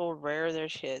people rear their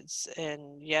kids.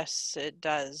 And yes, it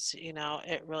does.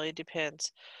 It really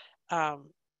depends. Um,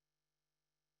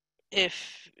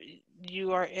 if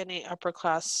you are in a upper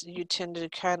class, you tend to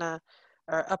kind of,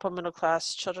 or upper middle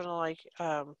class, children are like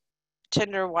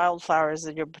tender wildflowers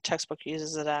that your textbook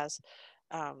uses it as.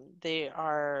 They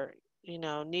are,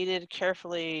 needed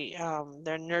carefully.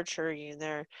 They're nurturing.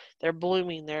 They're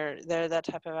blooming. They're that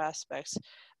type of aspects.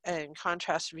 And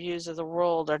contrast views of the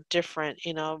world are different.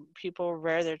 People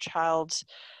rear their childs,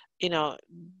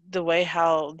 the way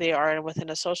how they are within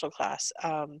a social class.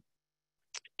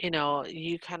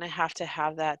 You kind of have to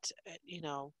have that,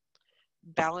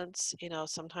 balance,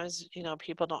 sometimes,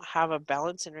 people don't have a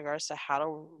balance in regards to how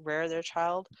to rear their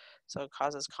child, so it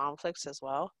causes conflicts as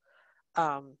well.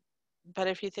 But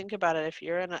if you think about it, if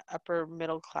you're in an upper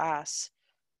middle class,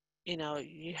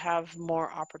 you have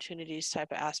more opportunities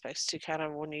type of aspects to kind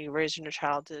of when you raise your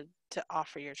child to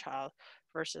offer your child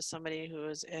versus somebody who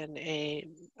is in a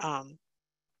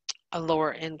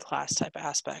lower end class type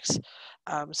aspects.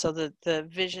 So the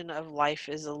vision of life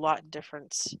is a lot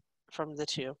different from the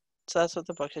two. So that's what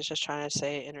the book is just trying to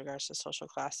say in regards to social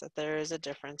class, that there is a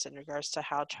difference in regards to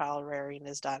how child rearing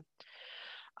is done.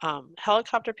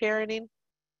 Helicopter parenting,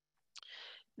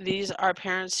 these are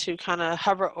parents who kind of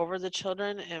hover over the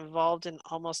children, involved in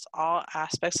almost all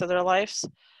aspects of their lives,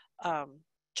 um,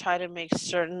 try to make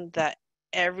certain that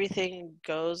everything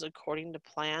goes according to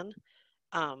plan.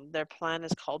 Their plan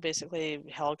is called basically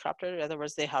helicopter. In other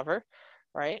words, they hover,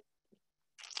 right?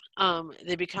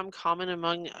 They become common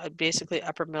among basically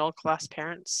upper middle class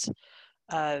parents.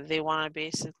 They want to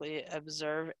basically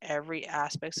observe every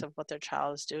aspects of what their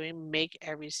child is doing, make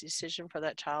every decision for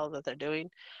that child that they're doing.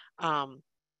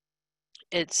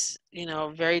 It's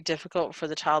very difficult for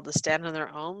the child to stand on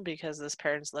their own because this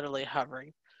parent's literally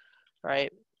hovering,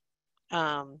 right?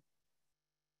 Um,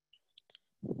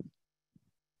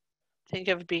 think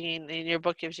of being, and your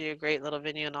book gives you a great little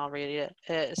video, and I'll read it.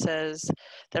 It says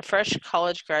the fresh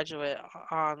college graduate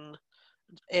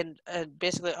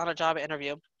basically on a job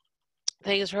interview.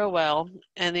 Things were well,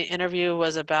 and the interview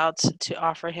was about to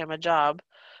offer him a job.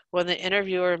 When the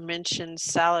interviewer mentioned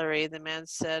salary, the man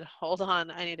said, "Hold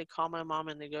on, I need to call my mom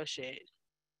and negotiate.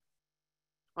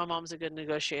 My mom's a good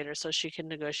negotiator, so she can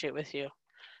negotiate with you."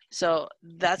 So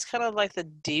that's kind of like the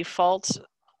default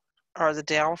or the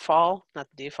downfall, not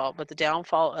the default, but the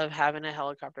downfall of having a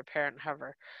helicopter parent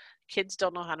hover. Kids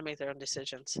don't know how to make their own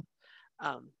decisions.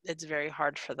 It's very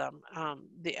hard for them.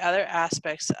 The other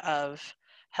aspects of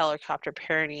helicopter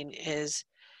parenting is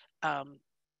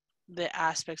the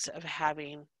aspects of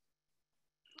having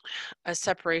a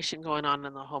separation going on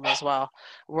in the home as well,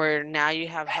 where now you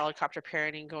have helicopter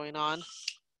parenting going on.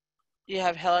 You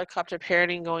have helicopter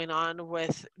parenting going on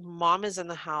with mom is in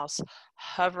the house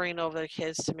hovering over the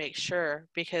kids to make sure,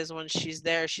 because when she's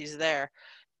there, she's there.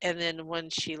 And then when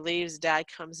she leaves, dad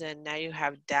comes in. Now you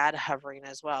have dad hovering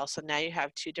as well. So now you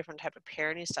have two different type of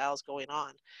parenting styles going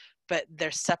on, but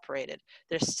they're separated.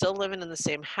 They're still living in the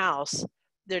same house.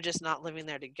 They're just not living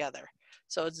there together.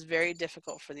 So it's very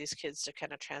difficult for these kids to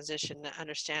kind of transition to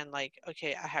understand, like,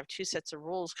 okay, I have two sets of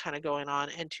rules kind of going on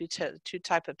and two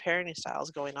type of parenting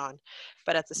styles going on,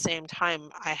 but at the same time,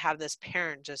 I have this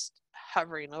parent just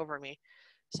hovering over me.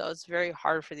 So it's very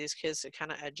hard for these kids to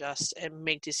kind of adjust and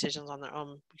make decisions on their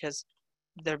own because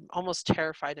they're almost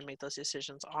terrified to make those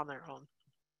decisions on their own.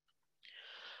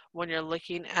 When you're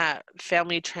looking at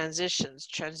family transitions,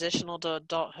 transitional to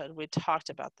adulthood, we talked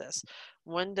about this.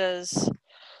 When does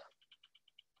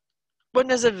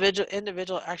an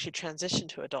individual actually transition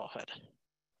to adulthood?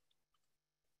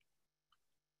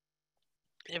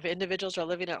 If individuals are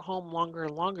living at home longer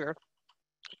and longer,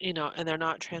 and they're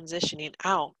not transitioning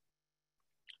out,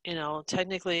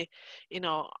 technically,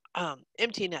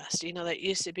 empty nest, that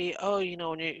used to be, oh,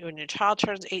 when your child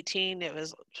turns 18, it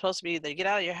was supposed to be they get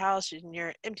out of your house and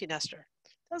you're empty nester.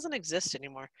 It doesn't exist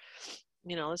anymore.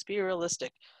 Let's be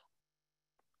realistic.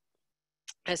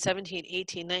 A 17,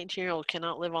 18, 19-year-old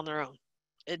cannot live on their own.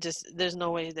 There's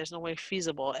no way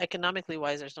feasible. Economically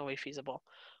wise, there's no way feasible.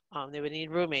 They would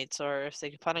need roommates, or if they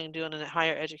plan on doing a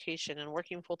higher education and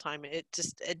working full time, it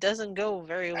doesn't go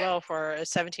very well for a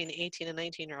 17, 18, and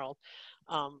 19-year-old.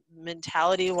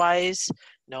 Mentality wise,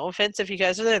 no offense if you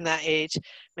guys are in that age,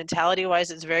 mentality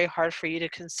wise, it's very hard for you to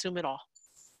consume it all.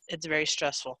 It's very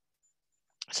stressful.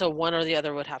 So one or the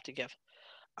other would have to give.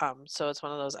 So it's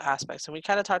one of those aspects, and we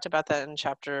kind of talked about that in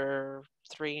chapter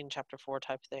 3 and chapter 4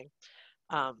 type thing.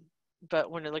 But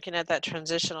when you're looking at that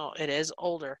transitional, it is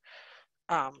older.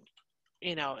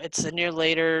 It's in your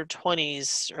later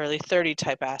 20s, early 30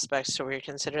 type aspects, so we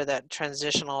consider that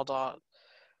transitional adult.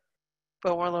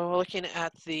 But when we're looking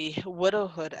at the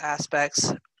widowhood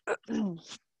aspects,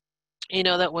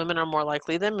 that women are more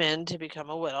likely than men to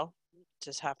become a widow. It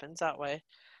just happens that way.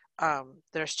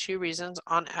 There's two reasons.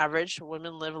 On average,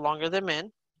 women live longer than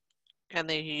men, and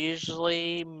they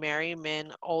usually marry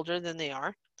men older than they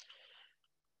are.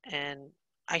 And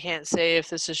I can't say if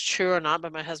this is true or not,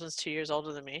 but my husband's 2 years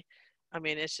older than me. I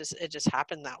mean, it just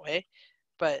happened that way.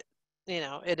 But,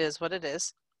 it is what it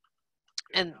is.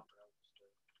 And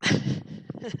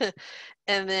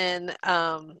and then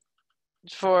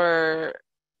for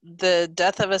the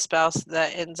death of a spouse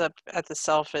that ends up at the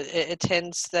self, it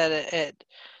tends that it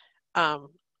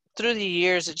through the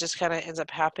years, it just kind of ends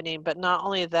up happening. But not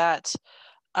only that,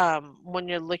 when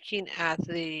you're looking at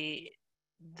the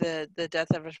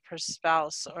death of a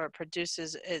spouse or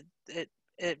produces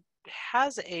it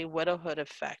has a widowhood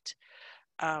effect.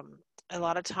 Um, a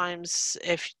lot of times,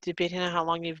 if depending on how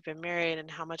long you've been married and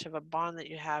how much of a bond that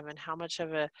you have and how much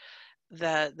of a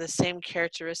the same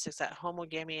characteristics, that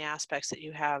homogamy aspects that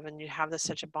you have, and you have this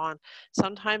such a bond,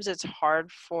 sometimes it's hard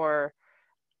for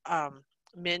um,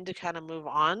 men to kind of move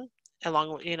on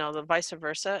along with, the vice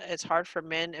versa. It's hard for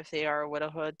men if they are a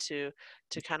widowhood to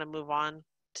kind of move on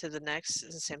to the next.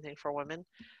 It's the same thing for women,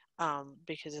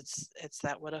 because it's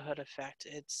that widowhood effect.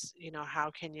 It's,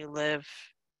 how can you live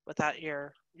without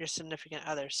your significant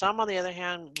other? Some, on the other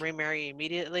hand, remarry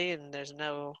immediately, and there's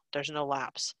no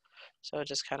lapse, so it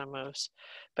just kind of moves.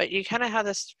 But you kind of have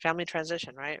this family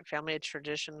transition, right? Family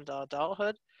tradition to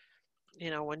adulthood.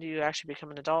 When do you actually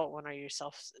become an adult? When are you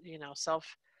self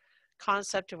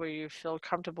concept where you feel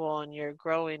comfortable and you're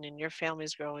growing and your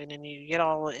family's growing and you get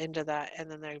all into that, and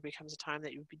then there becomes a time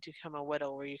that you become a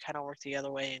widow where you kind of work the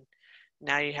other way, and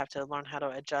now you have to learn how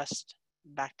to adjust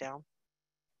back down.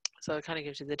 So it kind of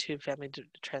gives you the two family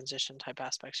transition type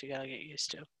aspects you got to get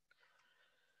used to.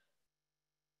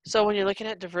 So when you're looking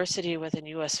at diversity within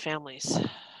U.S. families,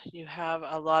 you have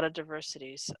a lot of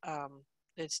diversities.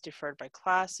 It's deferred by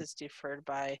class, it's deferred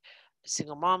by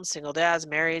single moms, single dads,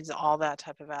 marrieds, all that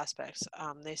type of aspects.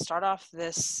 They start off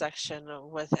this section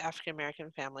with African American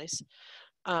families,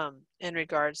 in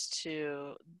regards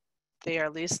to they are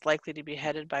least likely to be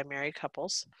headed by married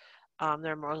couples.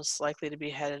 They're most likely to be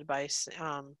headed by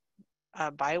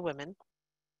women.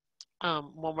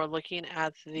 When we're looking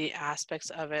at the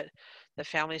aspects of it, the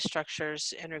family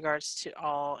structures in regards to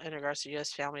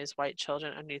U.S. families, white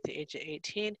children underneath the age of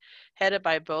 18, headed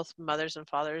by both mothers and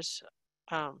fathers,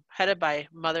 headed by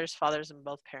mothers, fathers, and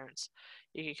both parents.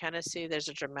 You can kind of see there's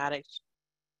a dramatic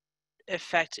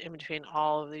effect in between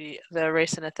all of the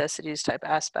race and ethnicities type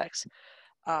aspects.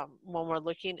 When we're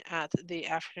looking at the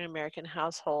African American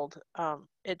household,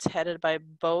 it's headed by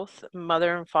both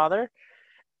mother and father.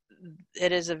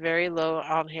 It is a very low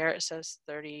on here. It says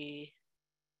 30,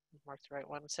 mark the right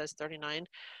one. It says 39.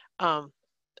 Um,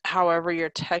 However, your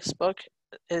textbook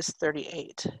is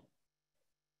 38.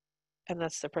 And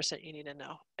that's the percent you need to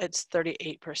know. It's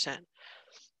 38%.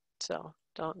 So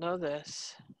don't know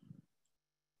this.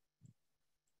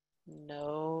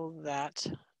 Know that.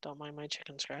 Don't mind my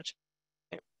chicken scratch.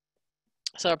 Okay.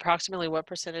 So approximately what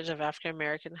percentage of African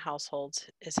American households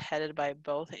is headed by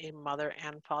both a mother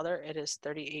and father? It is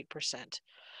 38%.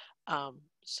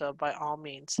 So by all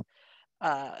means,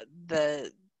 uh,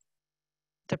 the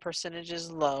the percentage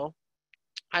is low.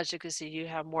 As you can see, you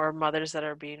have more mothers that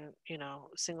are being,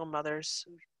 single mothers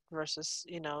versus,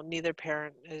 neither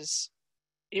parent is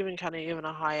even kind of even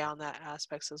a high on that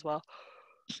aspects as well.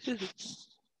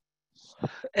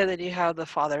 And then you have the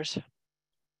fathers.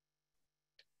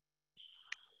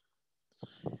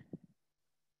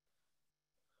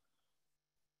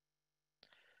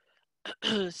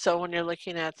 So when you're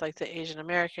looking at like the Asian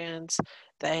Americans,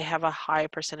 they have a high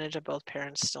percentage of both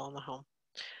parents still in the home.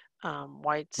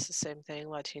 Whites, same thing.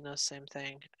 Latinos, same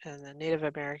thing. And the Native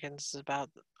Americans is about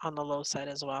on the low side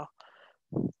as well.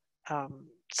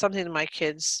 Something my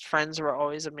kids' friends were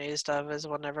always amazed of is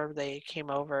whenever they came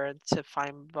over to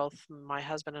find both my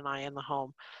husband and I in the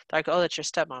home, they're like, "Oh, that's your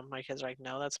stepmom." My kids are like,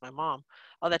 "No, that's my mom."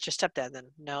 "Oh, that's your stepdad."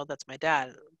 Then, "No, that's my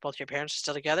dad." "Both your parents are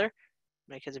still together?"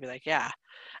 My kids would be like, "Yeah."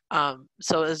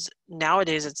 So as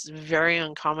nowadays, it's very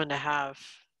uncommon to have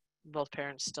both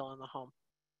parents still in the home.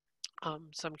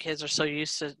 Some kids are so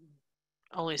used to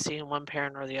only seeing one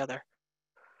parent or the other.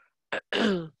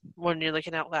 When you're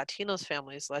looking at Latino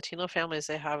families,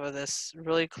 they have this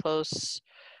really close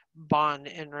bond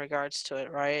in regards to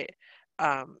it, right?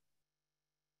 Um,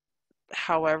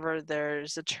 However,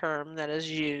 there's a term that is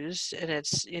used, and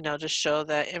it's, to show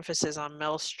that emphasis on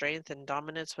male strength and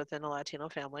dominance within a Latino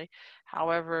family.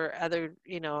 However,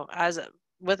 as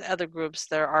with other groups,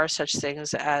 there are such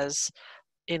things as,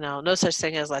 no such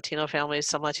thing as Latino families.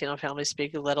 Some Latino families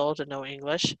speak little to no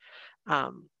English.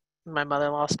 Um, my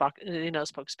mother-in-law spoke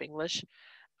Spanglish.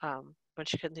 When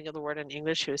she couldn't think of the word in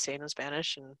English, she was saying in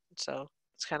Spanish, and so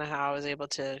it's kind of how I was able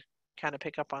to kind of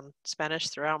pick up on Spanish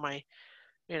throughout my,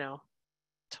 you know,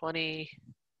 20,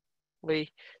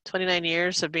 29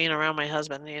 years of being around my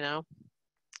husband.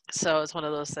 So it's one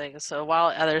of those things. So while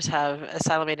others have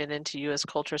assimilated into U.S.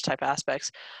 cultures type aspects,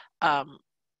 um,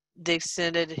 the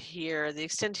extent here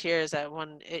is that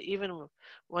even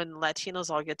when Latinos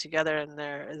all get together and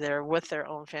they're with their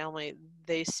own family,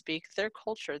 they speak their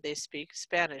culture, they speak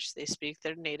Spanish, they speak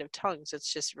their native tongues.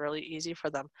 It's just really easy for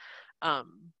them.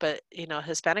 But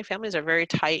Hispanic families are very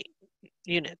tight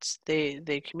units.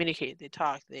 They communicate, they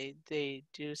talk, they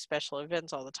do special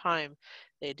events all the time.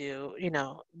 They do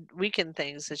weekend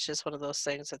things. It's just one of those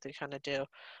things that they kind of do.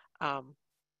 Um,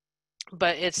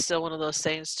 but it's still one of those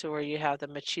things to where you have the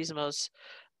machismos,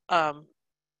 um,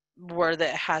 where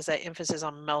that has that emphasis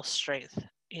on male strength,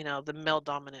 the male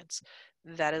dominance.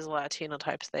 That is a Latino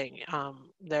type thing.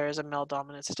 There is a male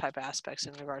dominance type aspects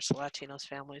in regards to Latinos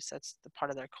families. That's the part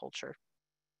of their culture.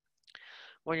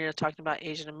 When you're talking about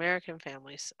Asian American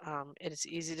families, it is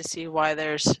easy to see why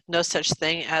there's no such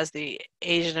thing as the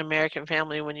Asian American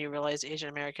family when you realize Asian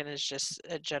American is just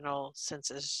a general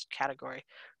census category.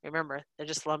 Remember, they're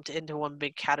just lumped into one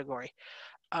big category.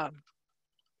 Um,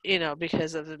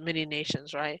 because of the many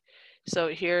nations, right? So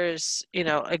here's,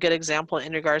 a good example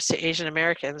in regards to Asian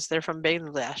Americans. They're from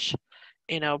Bangladesh,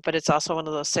 but it's also one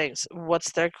of those things.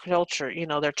 What's their culture,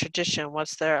 their tradition?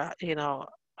 What's their,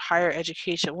 higher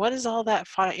education? What is all that,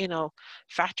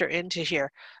 factor into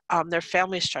here? Their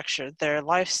family structure, their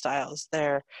lifestyles,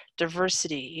 their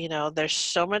diversity, there's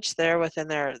so much there within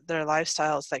their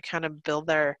lifestyles that kind of build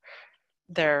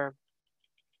their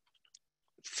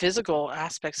physical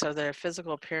aspects of their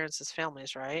physical appearance as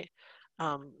families, right?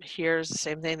 Here's the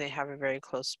same thing. They have a very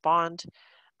close bond.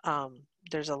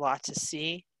 There's a lot to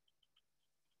see.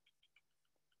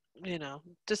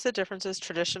 Just the differences,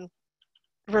 tradition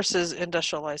versus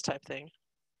industrialized type thing.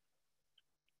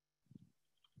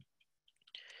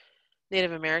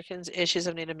 Native Americans, issues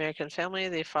of Native American family,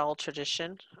 they follow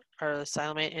tradition or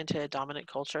assimilate into a dominant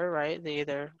culture, right? They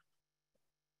either,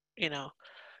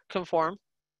 conform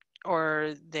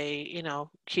or they,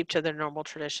 keep to their normal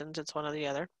traditions. It's one or the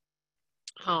other.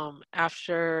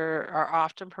 After are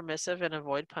often permissive and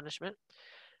avoid punishment.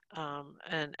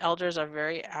 And elders are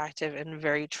very active in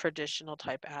very traditional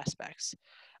type aspects.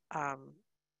 Um,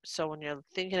 so when you're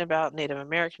thinking about Native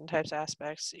American types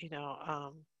aspects,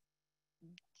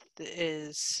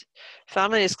 is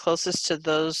family is closest to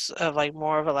those of like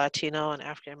more of a Latino and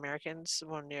African Americans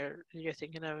when you're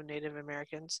thinking of Native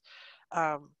Americans.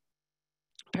 Um,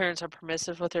 Parents are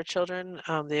permissive with their children.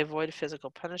 They avoid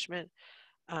physical punishment.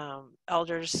 The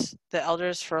elders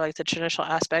for like the traditional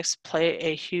aspects play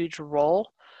a huge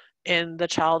role in the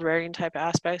child rearing type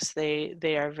aspects.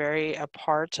 They are very a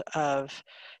part of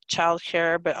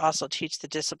childcare, but also teach the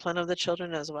discipline of the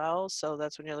children as well. So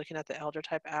that's when you're looking at the elder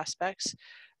type aspects.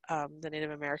 The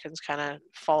Native Americans kind of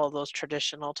follow those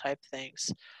traditional type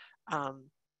things. Um,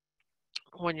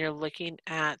 when you're looking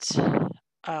at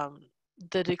um,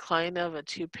 the decline of a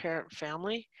two-parent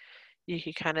family, you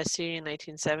could kind of see in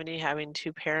 1970 having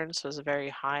two parents was very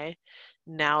high.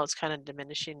 Now it's kind of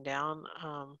diminishing down.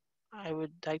 I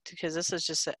would like to, because this is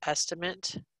just an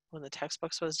estimate when the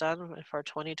textbooks was done for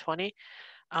 2020,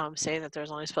 saying that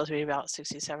there's only supposed to be about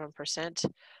 67%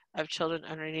 of children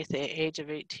underneath the age of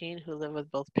 18 who live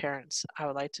with both parents. I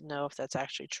would like to know if that's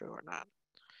actually true or not.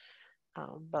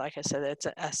 But like I said, it's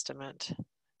an estimate.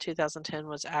 2010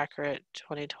 was accurate.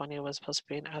 2020 was supposed to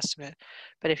be an estimate.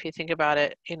 But if you think about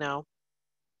it,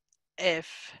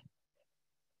 if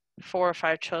 4 or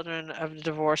 5 children of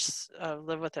divorce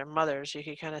live with their mothers, you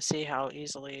can kind of see how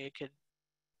easily it could,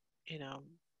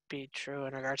 be true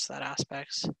in regards to that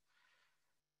aspects.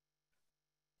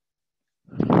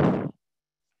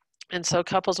 And so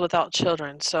couples without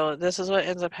children. So this is what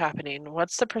ends up happening.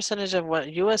 What's the percentage of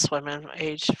what U.S. women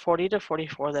aged 40 to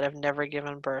 44 that have never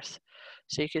given birth?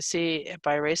 So you can see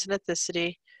by race and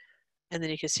ethnicity, and then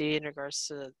you can see in regards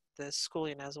to the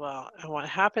schooling as well. And what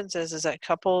happens is that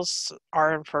couples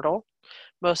are infertile.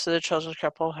 Most of the children's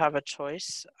couple have a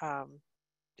choice.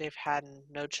 They've had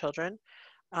no children.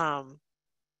 Um,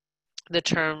 the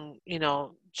term,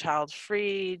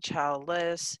 child-free,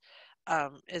 childless,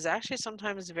 is actually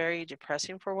sometimes very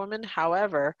depressing for women.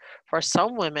 However, for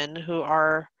some women who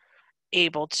are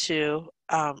able to,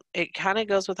 it kind of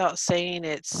goes without saying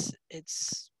it's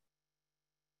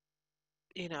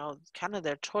kind of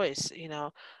their choice.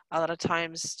 A lot of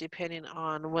times, depending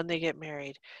on when they get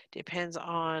married, depends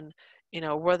on,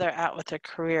 where they're at with their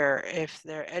career, if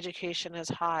their education is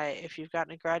high, if you've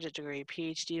gotten a graduate degree,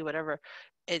 PhD, whatever.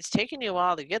 It's taking you a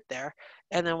while to get there.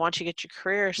 And then once you get your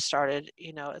career started,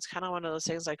 it's kind of one of those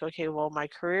things like, okay, well, my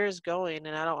career is going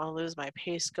and I don't want to lose my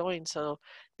pace going. So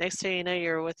next thing you know,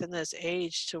 you're within this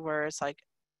age to where it's like,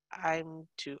 I'm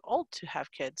too old to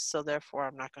have kids, so therefore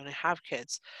I'm not going to have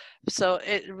kids. So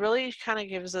it really kind of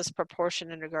gives this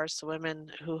proportion in regards to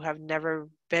women who have never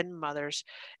been mothers.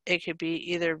 It could be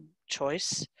either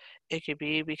choice, it could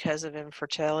be because of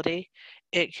infertility,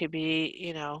 it could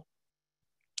be,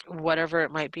 whatever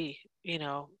it might be.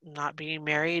 not being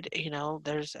married.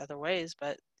 There's other ways,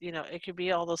 but it could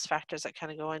be all those factors that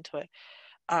kind of go into it.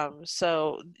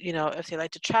 So, if they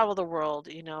like to travel the world,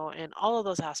 and all of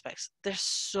those aspects, there's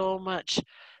so much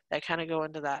that kind of go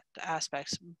into that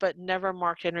aspects, but never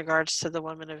marked in regards to the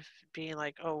women of being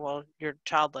like, oh, well, you're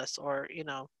childless, or,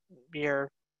 you're,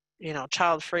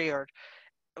 child free, or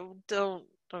don't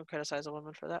criticize a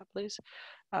woman for that, please.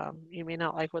 You may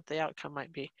not like what the outcome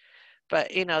might be,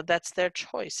 but that's their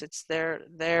choice. It's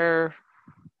their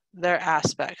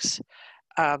aspects.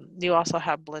 You also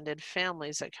have blended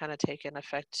families that kind of take in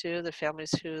effect too. The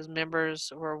families whose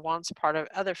members were once part of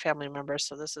other family members.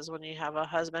 So this is when you have a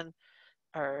husband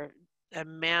or a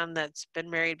man that's been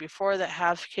married before that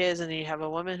have kids, and you have a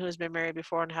woman who's been married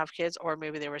before and have kids, or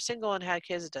maybe they were single and had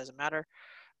kids. It doesn't matter.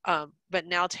 But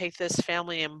now take this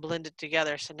family and blend it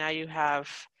together. So now you have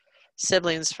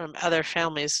siblings from other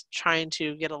families trying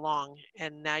to get along,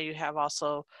 and now you have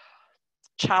also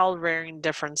child rearing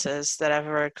differences that have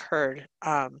occurred.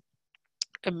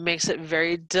 It makes it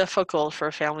very difficult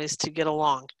for families to get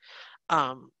along,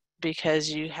 um, because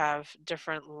you have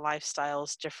different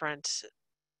lifestyles, different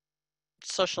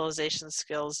socialization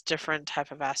skills, different type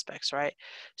of aspects, right?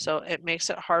 So it makes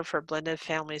it hard for blended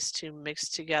families to mix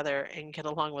together and get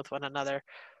along with one another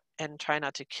and try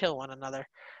not to kill one another,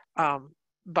 um,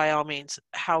 by all means.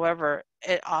 However,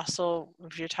 it also,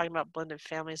 if you're talking about blended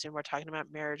families and we're talking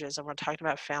about marriages and we're talking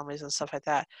about families and stuff like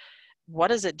that, what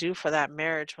does it do for that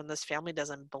marriage when this family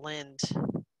doesn't blend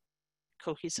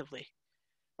cohesively,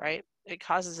 right? It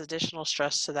causes additional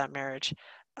stress to that marriage.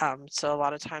 So a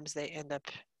lot of times they end up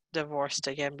divorced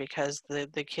again because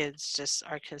the kids just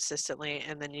are consistently,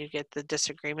 and then you get the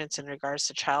disagreements in regards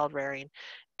to child rearing,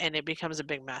 and it becomes a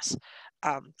big mess.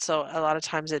 So a lot of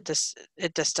times it just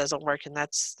doesn't work, and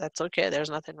that's okay. There's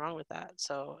nothing wrong with that.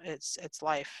 So it's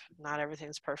life. Not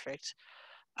everything's perfect.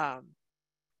 Um,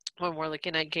 when we're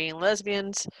looking at gay and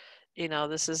lesbians,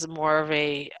 this is more of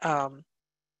a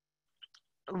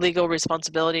legal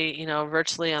responsibility,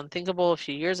 virtually unthinkable a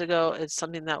few years ago. It's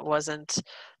something that wasn't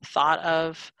thought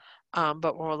of.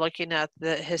 But when we're looking at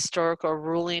the historical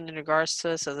ruling in regards to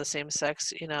this of the same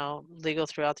sex, legal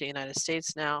throughout the United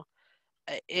States now,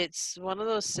 it's one of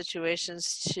those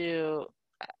situations to,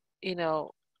 you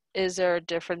know, is there a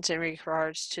difference in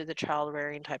regards to the child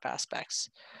rearing type aspects?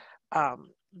 um,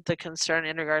 the concern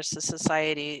in regards to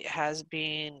society has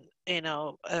been,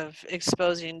 of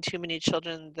exposing too many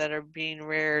children that are being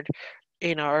reared,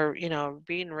 or,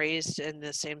 being raised in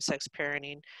the same sex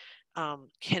parenting.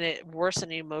 Can it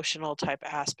worsen emotional type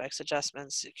aspects,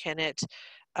 adjustments? Can it,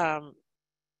 um,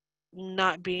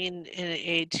 not being in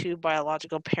a two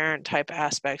biological parent type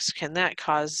aspects, can that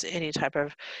cause any type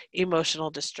of emotional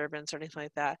disturbance or anything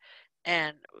like that?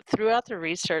 And throughout the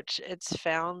research, it's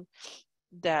found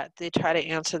that they try to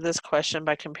answer this question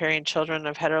by comparing children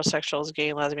of heterosexuals, gay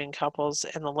and lesbian couples.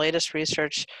 And the latest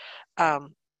research,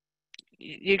 um,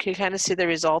 you can kind of see the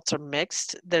results are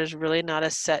mixed. There's really not a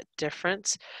set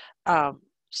difference.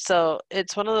 So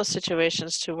it's one of those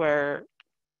situations to where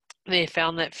they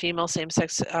found that female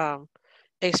same-sex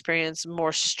experience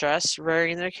more stress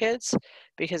rearing their kids,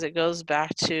 because it goes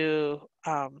back to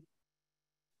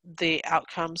the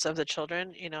outcomes of the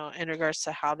children, in regards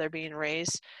to how they're being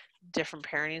raised, different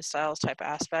parenting styles type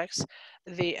aspects.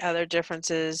 The other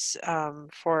differences,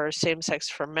 for same sex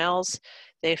for males,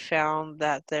 they found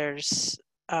that there's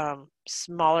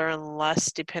smaller and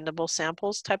less dependable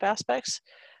samples type aspects.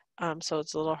 So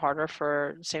it's a little harder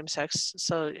for same sex.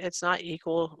 So it's not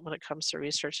equal when it comes to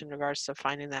research in regards to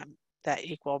finding that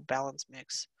equal balance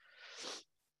mix.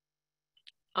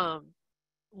 Um,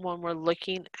 when we're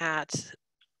looking at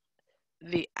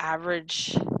the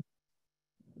average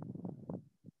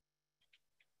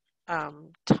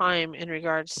time in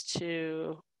regards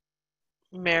to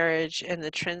marriage and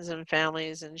the trends in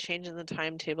families and changing the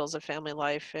timetables of family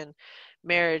life and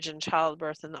marriage and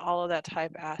childbirth and all of that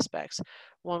type aspects.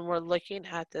 When we're looking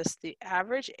at this, the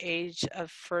average age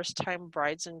of first-time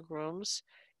brides and grooms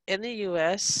in the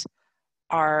U.S.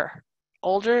 are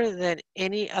older than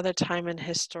any other time in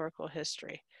historical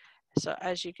history. So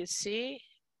as you can see,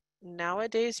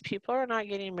 nowadays people are not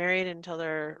getting married until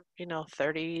they're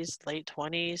 30s, late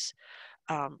 20s.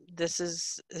 This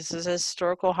is a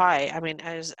historical high. I mean,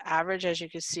 as average as you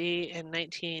can see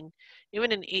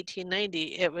even in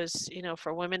 1890, it was,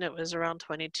 for women it was around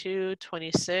 22,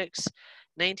 26.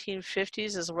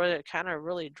 1950s is where it kind of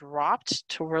really dropped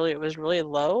to really, it was really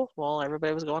low. Well,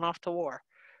 everybody was going off to war.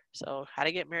 So how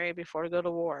to get married before to go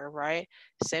to war, right?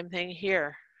 Same thing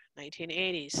here,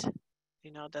 1980s.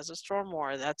 Desert Storm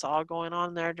War, that's all going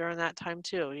on there during that time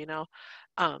too,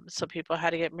 so people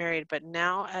had to get married. But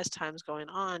now, as time's going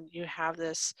on, you have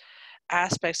this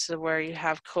aspects of where you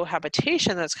have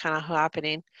cohabitation that's kind of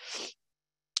happening,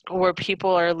 where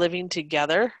people are living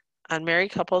together,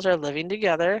 unmarried couples are living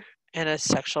together in a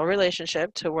sexual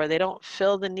relationship to where they don't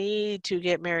feel the need to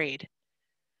get married,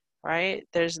 right?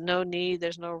 There's no need,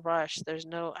 there's no rush, there's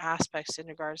no aspects in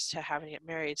regards to having to get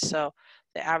married. So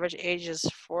the average ages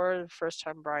for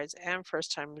first-time brides and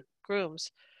first-time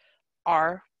grooms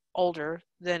are older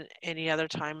than any other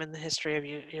time in the history of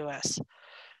U.S.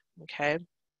 Okay,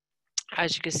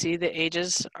 as you can see, the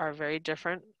ages are very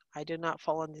different. I do not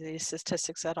fall into these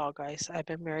statistics at all, guys. I've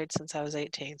been married since I was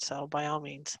 18, so by all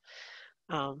means.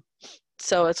 Um,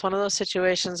 so it's one of those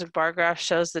situations. The bar graph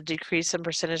shows the decrease in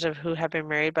percentage of who have been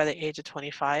married by the age of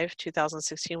 25.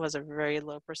 2016 was a very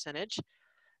low percentage.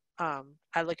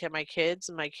 I look at my kids,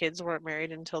 and my kids weren't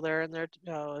married until they're in their,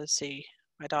 let's see,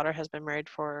 my daughter has been married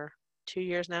for 2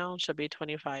 years now. She'll be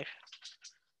 25.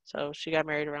 So she got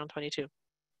married around 22.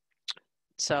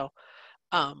 So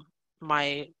um,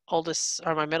 my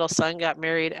middle son got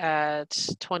married at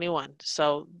 21.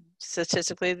 So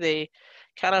statistically, they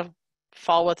kind of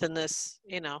fall within this,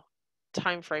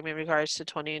 time frame in regards to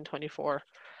 20 and 24.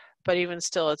 But even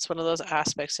still, it's one of those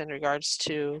aspects in regards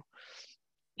to,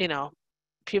 you know,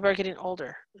 people are getting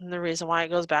older. And the reason why it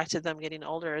goes back to them getting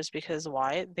older is because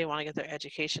why? They want to get their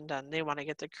education done. They want to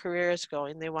get their careers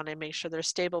going. They want to make sure they're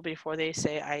stable before they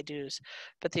say I do's.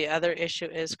 But the other issue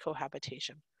is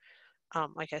cohabitation.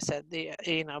 Like I said,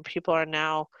 people are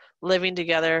now living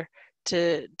together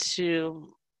to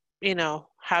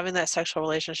having that sexual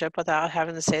relationship without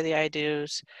having to say the I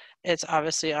do's. It's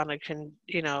obviously on a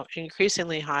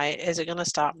increasingly high. Is it going to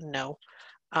stop? No.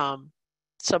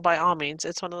 So by all means,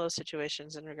 it's one of those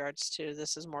situations in regards to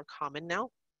this is more common now.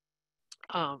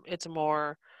 It's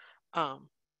more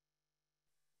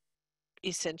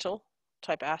essential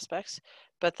type aspects,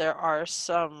 but there are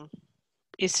some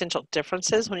essential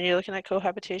differences when you're looking at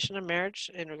cohabitation and marriage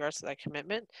in regards to that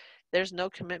commitment. There's no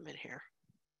commitment here.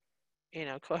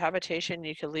 Cohabitation,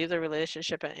 you can leave the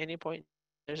relationship at any point.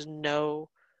 There's no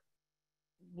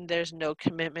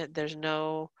commitment. There's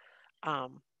no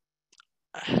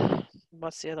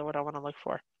what's the other word I want to look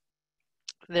for?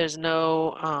 There's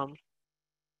no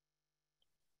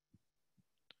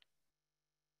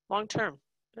long term.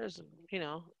 There's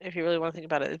if you really want to think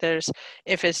about it,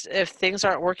 if things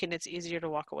aren't working, it's easier to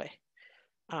walk away.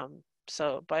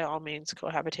 So by all means,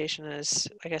 cohabitation is,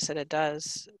 like I said, it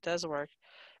does work.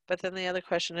 But then the other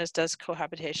question is, does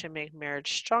cohabitation make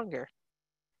marriage stronger?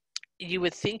 You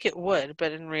would think it would,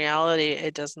 but in reality,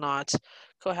 it does not.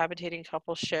 Cohabitating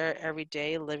couples share every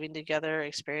day living together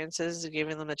experiences,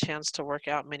 giving them a chance to work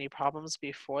out many problems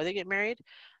before they get married.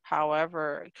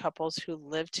 However, couples who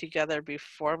live together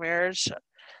before marriage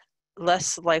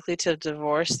less likely to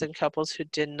divorce than couples who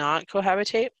did not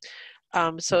cohabitate.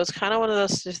 So it's kind of one of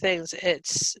those things. It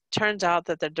turns out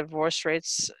that the divorce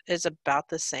rates is about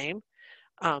the same.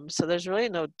 So there's really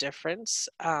no difference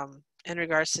in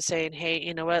regards to saying, hey,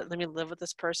 you know what, let me live with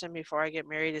this person before I get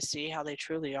married to see how they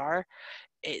truly are.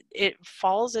 It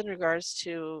falls in regards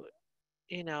to,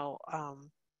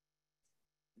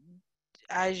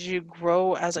 as you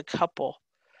grow as a couple,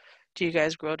 do you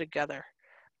guys grow together?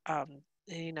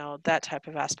 That type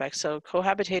of aspect. So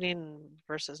cohabitating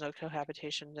versus no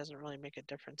cohabitation doesn't really make a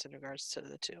difference in regards to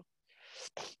the two.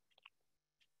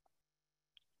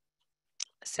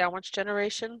 Sandwich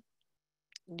generation.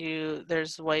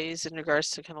 There's ways in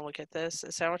regards to kind of look at this.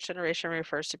 A sandwich generation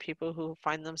refers to people who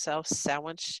find themselves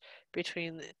sandwiched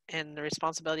between and the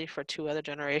responsibility for two other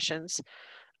generations.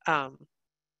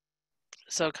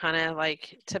 So kind of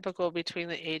like typical between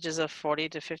the ages of 40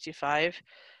 to 55.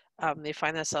 They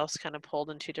find themselves kind of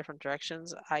pulled in two different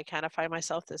directions. I kind of find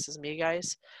myself, this is me,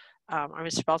 guys. I'm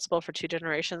responsible for two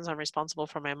generations. I'm responsible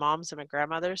for my mom's and my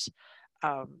grandmother's.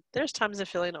 There's times of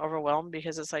feeling overwhelmed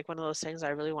because it's like one of those things I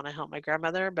really want to help my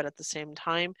grandmother, but at the same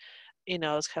time,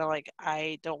 it's kind of like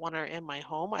I don't want her in my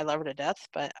home. I love her to death,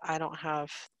 but I don't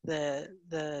have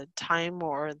the time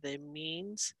or the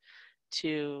means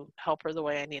to help her the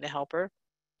way I need to help her.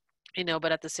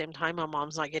 But at the same time, my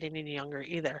mom's not getting any younger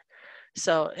either.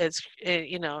 So it's,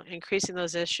 increasing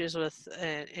those issues with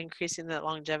increasing that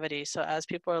longevity. So as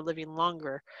people are living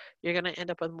longer, you're going to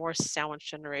end up with more sandwich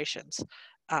generations.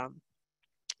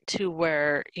 To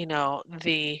where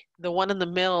the one in the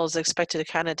middle is expected to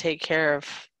kind of take care of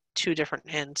two different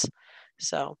ends,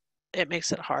 so it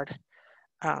makes it hard.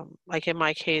 Like in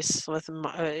my case with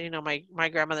my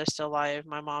grandmother's still alive,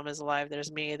 my mom is alive,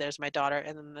 there's me, there's my daughter,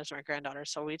 and then there's my granddaughter.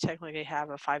 So we technically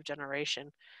have a 5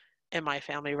 generation in my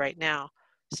family right now.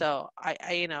 So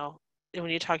when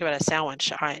you talk about a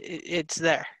sandwich, it's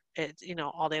there. It's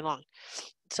all day long.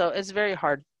 So it's very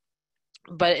hard.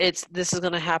 But this is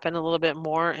going to happen a little bit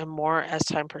more and more as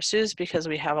time pursues because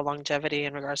we have a longevity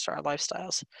in regards to our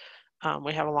lifestyles.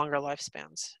 We have a longer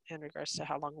lifespans in regards to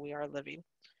how long we are living.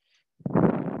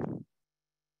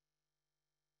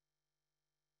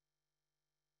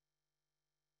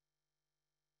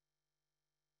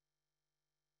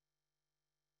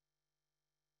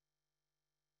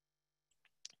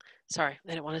 Sorry, I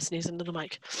didn't want to sneeze into the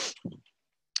mic.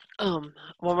 When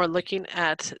we're looking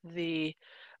at the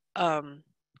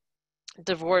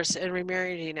divorce and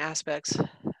remarrying aspects,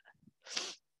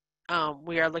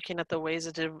 we are looking at the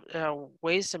ways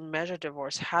to measure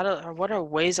divorce. What are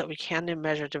ways that we can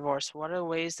measure divorce? What are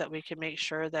ways that we can make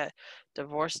sure that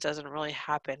divorce doesn't really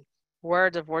happen? Where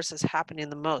divorce is happening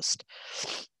the most?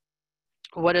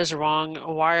 What is wrong?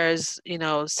 Why is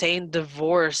saying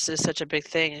divorce is such a big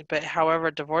thing? But however,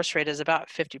 divorce rate is about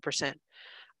 50%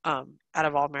 out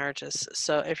of all marriages.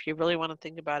 So if you really want to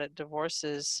think about it, divorce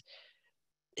is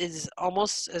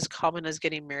almost as common as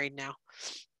getting married now.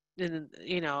 And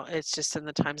it's just in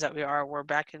the times that we're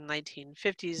back in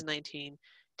 1950s,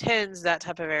 1910s, that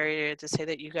type of area. To say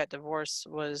that you got divorced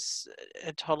was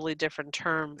a totally different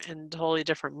term and totally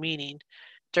different meaning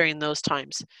during those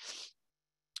times.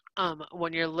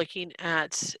 When you're looking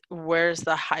at where's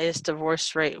the highest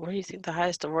divorce rate, where do you think the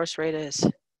highest divorce rate is?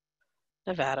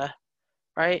 Nevada,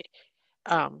 right?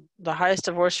 The highest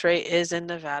divorce rate is in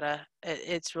Nevada.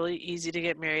 It's really easy to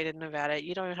get married in Nevada.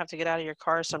 You don't even have to get out of your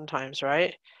car sometimes,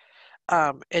 right?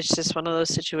 It's just one of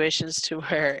those situations to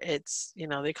where it's,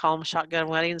 they call them shotgun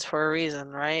weddings for a reason,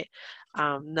 right?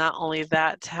 Not only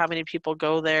that, how many people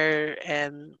go there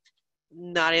and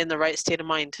not in the right state of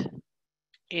mind,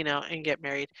 and get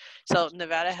married. So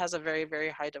Nevada has a very, very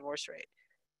high divorce rate.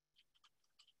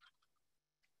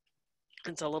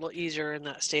 It's a little easier in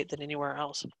that state than anywhere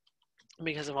else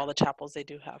because of all the chapels they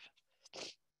do have.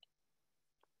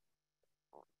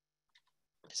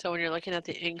 So when you're looking at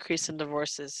the increase in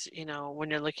divorces, when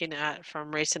you're looking at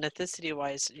from race and ethnicity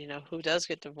wise, who does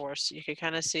get divorced, you can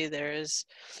kind of see there is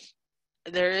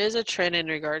a trend in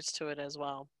regards to it as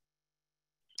well.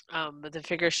 But the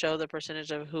figures show the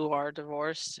percentage of who are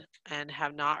divorced and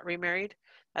have not remarried.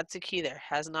 That's the key there,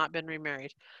 has not been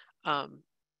remarried.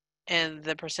 And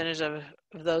the percentage of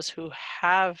those who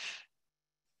have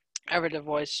ever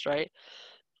divorced, right?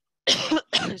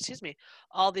 Excuse me.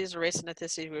 All these race and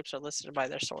ethnicity groups are listed by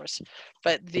their source.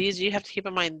 But you have to keep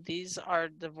in mind, these are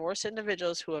divorced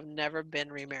individuals who have never been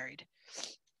remarried.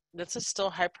 That's a still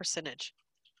high percentage.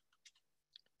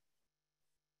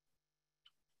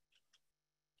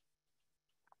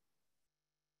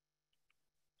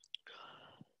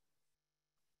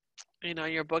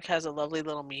 Your book has a lovely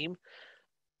little meme.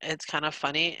 It's kind of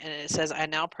funny, and it says, "I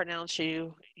now pronounce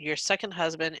you your second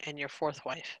husband and your fourth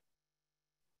wife."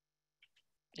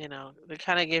 It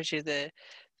kind of gives you the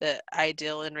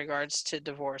ideal in regards to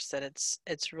divorce, that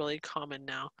it's really common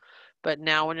now. But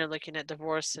now when you're looking at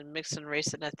divorce and mixed in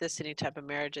race and ethnicity type of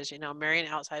marriages, marrying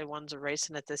outside one's race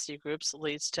and ethnicity groups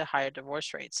leads to higher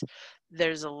divorce rates.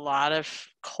 There's a lot of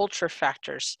culture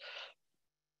factors,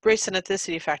 race and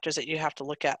ethnicity factors that you have to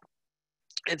look at.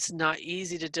 It's not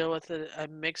easy to deal with a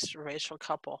mixed racial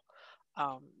couple.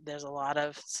 There's a lot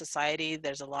of society,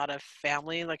 there's a lot of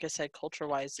family. Like I said,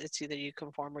 culture-wise, it's either you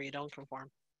conform or you don't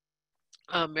conform.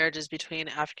 Marriages between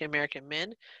African American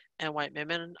men and white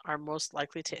women are most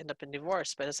likely to end up in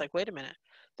divorce. But it's like, wait a minute,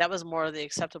 that was more of the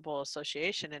acceptable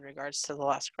association in regards to the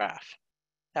last graph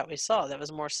that we saw. That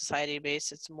was more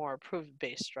society-based, it's more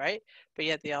approved-based, right? But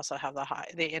yet they also have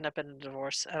they end up in a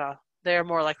divorce. They're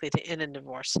more likely to end in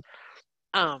divorce.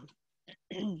 Um,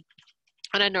 and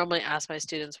I normally ask my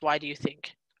students, why do you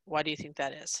think? Why do you think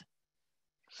that is?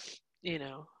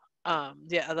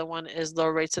 The other one is low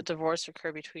rates of divorce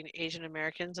occur between Asian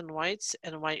Americans and whites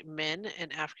and white men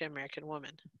and African American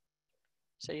women.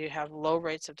 So you have low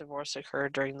rates of divorce occur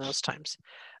during those times.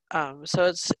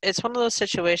 So it's one of those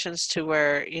situations to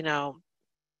where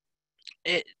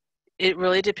it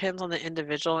really depends on the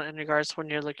individual in regards to when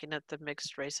you're looking at the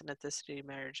mixed race and ethnicity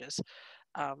marriages.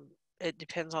 It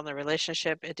depends on the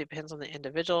relationship. It depends on the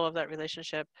individual of that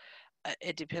relationship.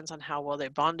 It depends on how well they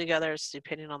bond together. It's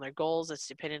depending on their goals. It's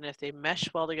depending if they mesh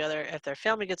well together, if their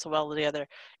family gets well together.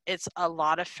 It's a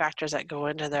lot of factors that go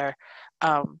into there.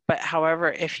 But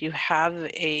however, if you have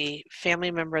a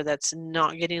family member that's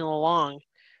not getting along,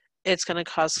 it's going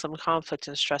to cause some conflict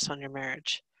and stress on your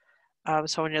marriage.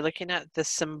 So when you're looking at the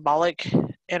symbolic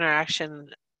interaction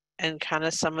and kind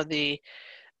of some of the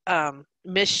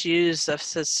misuse of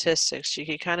statistics. You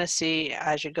can kind of see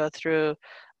as you go through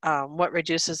what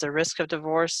reduces the risk of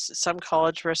divorce, some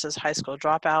college versus high school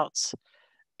dropouts.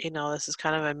 This is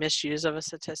kind of a misuse of a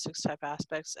statistics type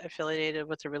aspects affiliated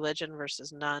with the religion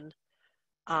versus none.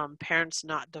 Parents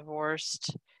not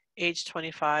divorced, age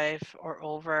 25 or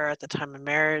over at the time of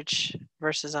marriage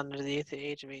versus underneath the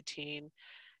age of 18.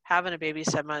 Having a baby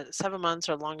 7 months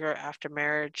or longer after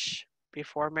marriage,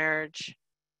 before marriage,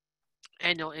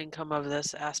 annual income of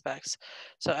this aspects.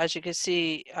 So as you can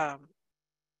see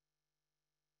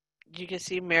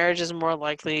marriage is more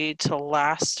likely to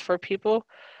last for people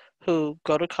who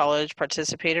go to college,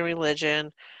 participate in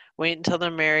religion, wait until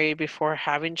they're married before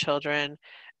having children,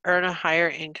 earn a higher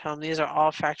income. These are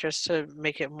all factors to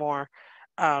make it more.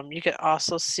 You could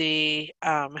also see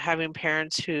having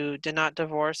parents who did not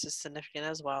divorce is significant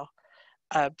as well.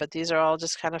 But these are all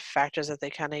just kind of factors that they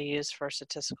kind of use for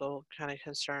statistical kind of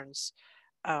concerns.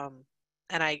 Um,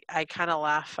 and I kind of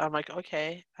laugh. I'm like,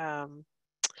 okay,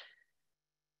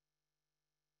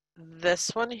 this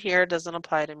one here doesn't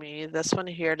apply to me. This one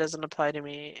here doesn't apply to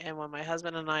me. And when my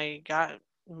husband and I got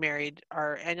married,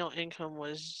 our annual income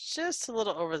was just a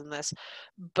little over than this.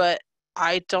 But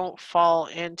I don't fall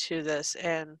into this.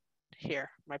 And here,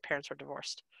 my parents were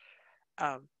divorced.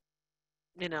 Um,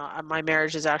 my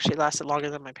marriage has actually lasted longer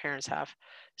than my parents have.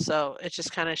 So it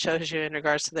just kind of shows you in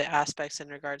regards to the aspects in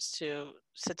regards to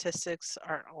statistics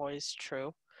aren't always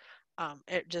true.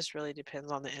 It just really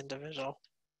depends on the individual.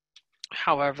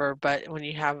 However, but when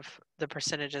you have the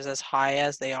percentages as high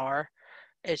as they are,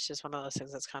 it's just one of those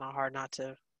things that's kind of hard not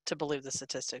to believe the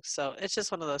statistics. So it's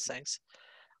just one of those things.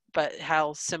 But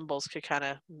how symbols could kind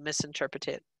of misinterpret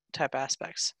it type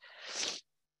aspects.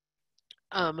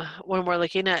 When we're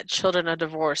looking at children of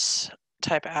divorce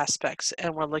type aspects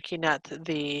and we're looking at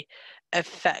the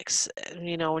effects,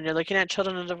 when you're looking at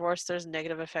children of divorce, there's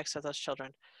negative effects of those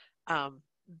children. Um,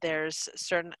 there's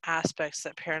certain aspects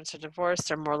that parents are divorced,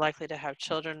 they're more likely to have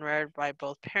children reared by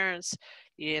both parents.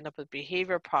 You end up with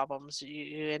behavior problems.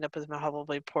 You end up with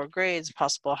probably poor grades,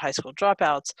 possible high school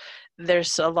dropouts.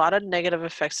 There's a lot of negative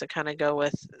effects that kind of go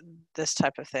with this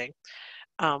type of thing.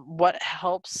 What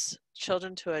helps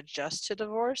children to adjust to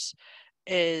divorce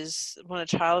is when a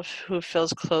child who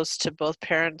feels close to both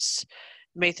parents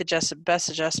make the best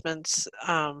adjustments.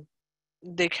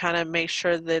 They kind of make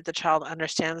sure that the child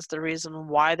understands the reason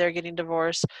why they're getting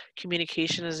divorced.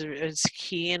 Communication is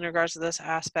key in regards to this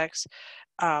aspects.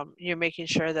 You're making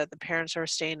sure that the parents are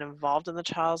staying involved in the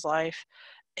child's life.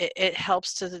 It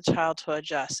helps to the child to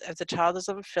adjust. If the child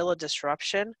doesn't feel a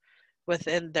disruption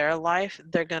within their life,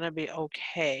 they're going to be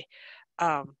okay.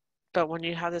 Um, but when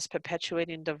you have this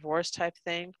perpetuating divorce type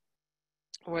thing,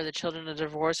 where the children of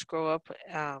divorce grow up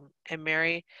and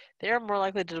marry, they are more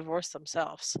likely to divorce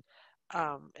themselves.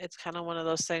 It's kind of one of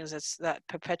those things. It's that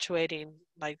perpetuating,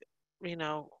 like,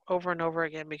 over and over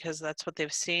again because that's what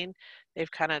they've seen.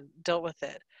 They've kind of dealt with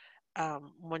it.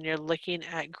 When you're looking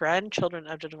at grandchildren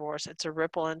of the divorce, it's a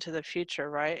ripple into the future,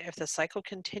 right? If the cycle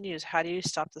continues, how do you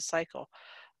stop the cycle?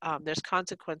 There's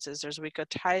consequences. There's weaker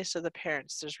ties to the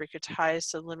parents. There's weaker ties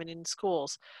to limiting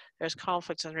schools. There's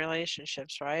conflicts in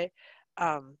relationships, right?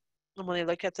 And when they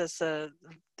look at this,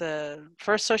 the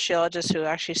first sociologist who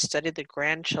actually studied the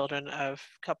grandchildren of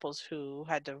couples who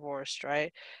had divorced,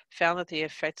 right, found that the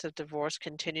effects of divorce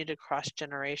continued across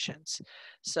generations.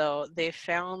 So they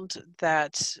found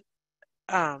that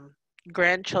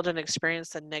grandchildren experience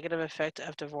the negative effect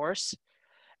of divorce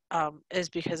is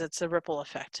because it's a ripple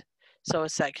effect. So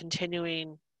it's that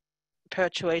continuing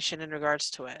perpetuation in regards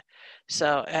to it.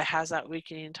 So it has that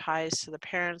weakening ties to the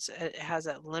parents. It has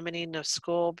that limiting of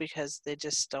school because they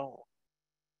just don't,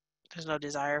 there's no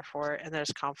desire for it, and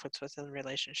there's conflicts within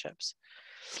relationships.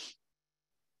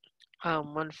 When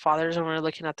we're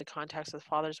looking at the contacts with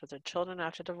fathers with their children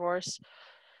after divorce,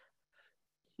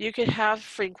 you could have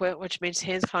frequent, which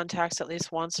maintains contacts at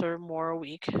least once or more a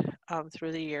week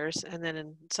through the years, and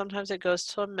then sometimes it goes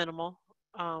to a minimal,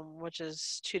 which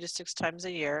is 2 to 6 times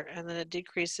a year, and then it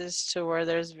decreases to where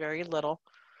there's very little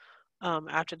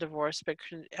after divorce, but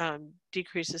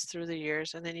decreases through the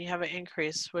years, and then you have an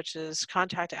increase, which is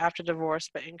contact after divorce,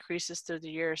 but increases through the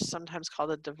years, sometimes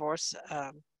called a divorce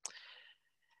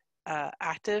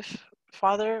active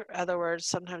father. In other words,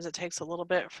 sometimes it takes a little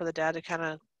bit for the dad to kind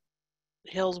of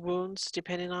heals wounds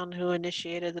depending on who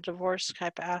initiated the divorce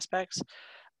type of aspects.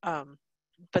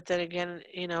 But then again,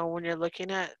 when you're looking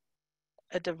at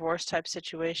a divorce type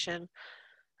situation,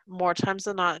 more times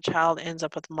than not, a child ends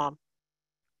up with mom.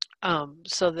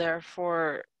 So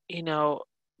therefore,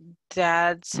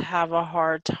 dads have a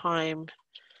hard time,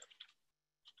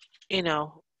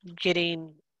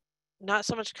 getting not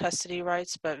so much custody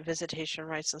rights, but visitation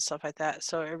rights and stuff like that.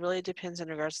 So it really depends in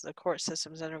regards to the court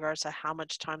systems, in regards to how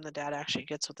much time the dad actually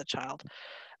gets with the child,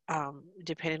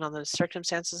 depending on the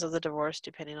circumstances of the divorce,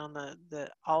 depending on the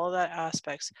all of that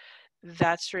aspects.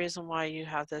 That's the reason why you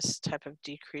have this type of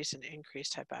decrease and increase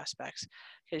type aspects,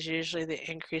 because usually the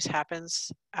increase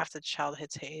happens after the child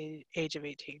hits the age of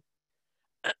 18.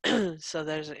 So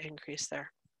there's an increase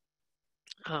there.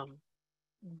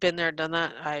 Been there, done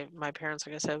that. My parents,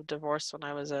 like I said, divorced when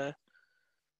I was a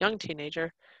young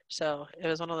teenager. So it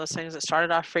was one of those things that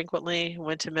started off frequently,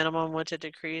 went to minimum, went to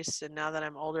decrease, and now that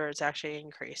I'm older, it's actually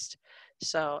increased.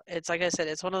 So it's like I said,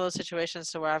 it's one of those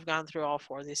situations to where I've gone through all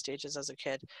four of these stages as a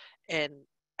kid. And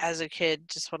as a kid,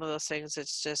 just one of those things,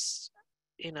 it's just,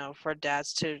 for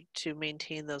dads to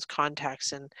maintain those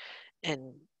contacts and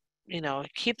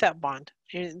keep that bond.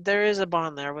 There is a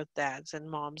bond there with dads and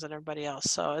moms and everybody else.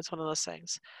 So it's one of those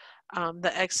things.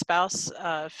 The ex-spouse,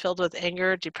 filled with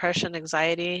anger, depression,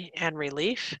 anxiety, and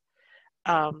relief.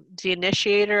 The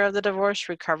initiator of the divorce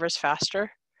recovers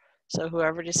faster. So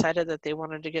whoever decided that they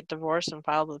wanted to get divorced and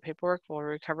filed the paperwork will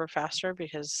recover faster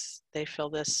because they feel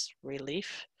this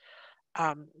relief.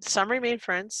 Some remain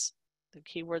friends. The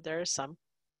key word there is some.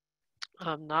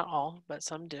 Not all, but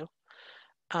some do.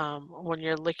 When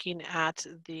you're looking at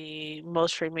the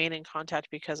most remain in contact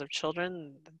because of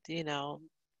children,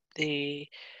 the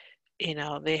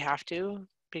they have to,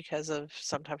 because of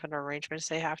some type of arrangements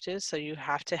they have to. So you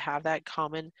have to have that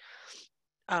common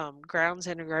grounds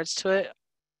in regards to it.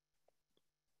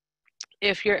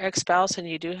 If you're ex-spouse and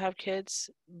you do have kids,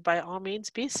 by all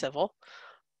means, be civil.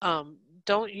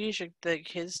 Don't use the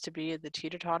kids to be the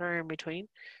teeter-totter in between.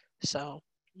 So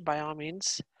by all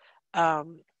means.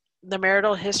 The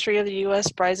marital history of the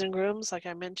U.S. brides and grooms, like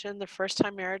I mentioned, the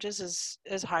first-time marriages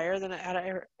is higher than at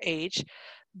our age.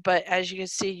 But as you can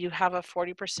see, you have a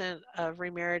 40% of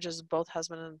remarriages, both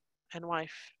husband and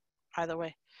wife, either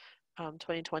way,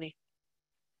 2020.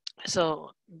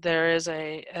 So there is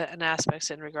an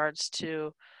aspect in regards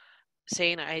to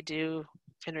saying I do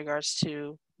in regards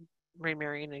to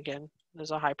remarrying again.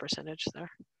 There's a high percentage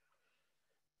there.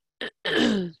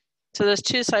 So there's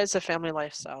two sides of family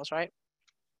lifestyles, right?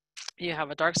 You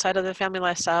have a dark side of the family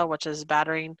lifestyle, which is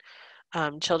battering,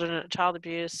 child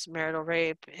abuse, marital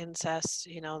rape, incest.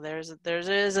 There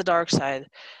is a dark side.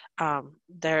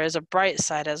 There is a bright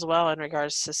side as well in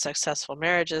regards to successful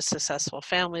marriages, successful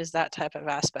families, that type of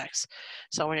aspects.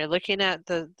 So when you're looking at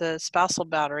the spousal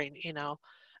battering,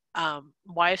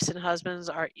 wives and husbands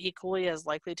are equally as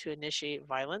likely to initiate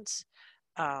violence.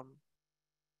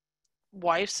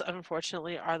 Wives,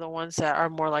 unfortunately, are the ones that are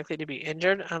more likely to be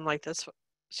injured, unlike this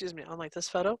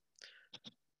photo.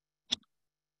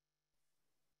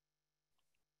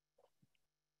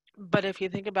 But if you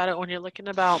think about it, when you're looking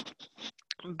about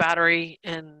battery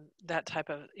and that type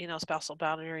of, spousal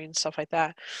battery and stuff like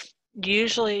that,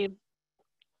 usually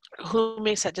who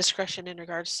makes that discretion in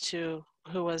regards to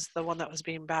who was the one that was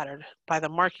being battered? By the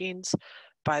markings,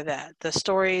 by the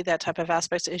story, that type of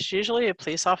aspects, is usually a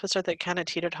police officer that kind of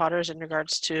teeter-totters in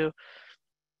regards to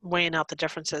weighing out the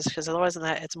differences, because otherwise than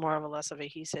that, it's more of a less of a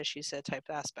he said, she said type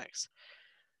aspects.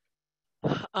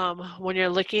 When you're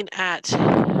looking at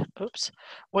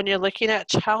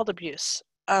child abuse,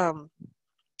 in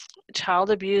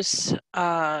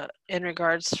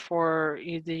regards for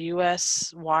the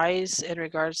U.S. wise, in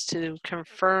regards to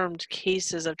confirmed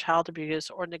cases of child abuse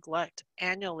or neglect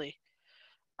annually.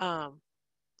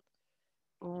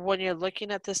 When you're looking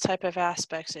at this type of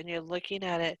aspects and you're looking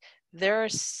at it, there are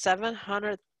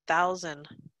 700,000,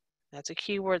 that's a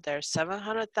key word there,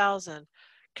 700,000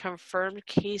 confirmed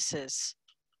cases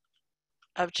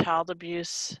of child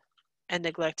abuse and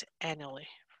neglect annually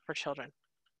for children,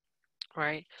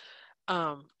 right?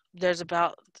 There's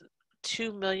about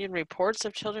 2 million reports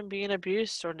of children being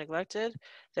abused or neglected.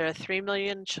 There are 3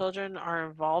 million children are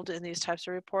involved in these types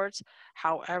of reports.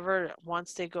 However,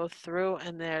 once they go through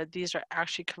and these are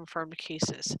actually confirmed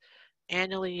cases,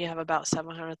 annually you have about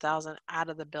 700,000 out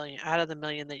of the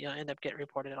million that you'll end up getting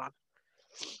reported on.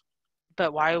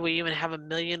 But why do we even have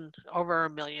over a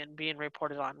million being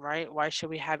reported on, right? Why should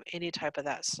we have any type of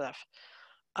that stuff?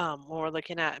 When we're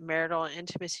looking at marital and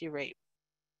intimacy rape,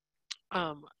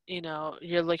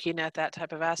 you're looking at that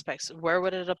type of aspects. Where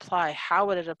would it apply? How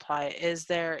would it apply? Is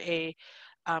there a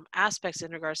aspects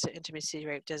in regards to intimacy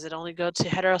rape? Does it only go to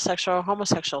heterosexual or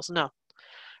homosexuals? No.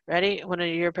 Ready? When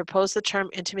you propose the term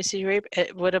intimacy rape,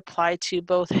 it would apply to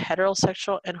both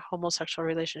heterosexual and homosexual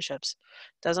relationships.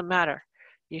 Doesn't matter.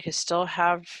 You can still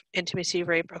have intimacy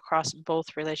rape across both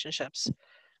relationships.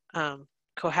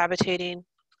 Cohabitating,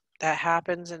 That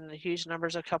happens in huge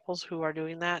numbers of couples who are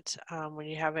doing that when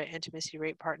you have an intimacy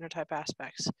rape partner type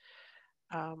aspects.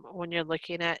 When you're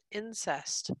looking at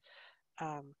incest,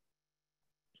 um,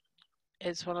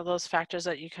 it's one of those factors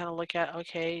that you kind of look at,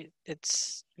 okay,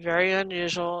 it's very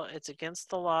unusual, it's against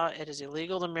the law, it is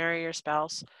illegal to marry your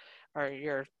spouse or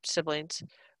your siblings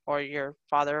or your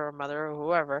father or mother or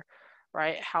whoever,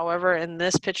 right? However, in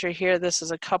this picture here, this is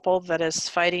a couple that is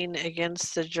fighting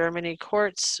against the Germany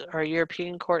courts or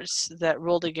European courts that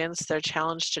ruled against their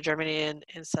challenge to Germany in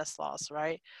incest laws,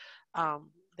 right?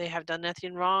 They have done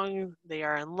nothing wrong, they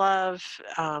are in love,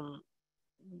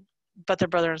 but they're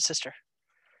brother and sister.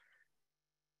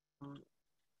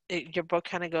 Your book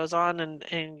kind of goes on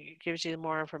and gives you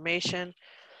more information.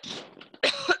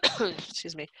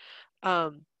 Excuse me.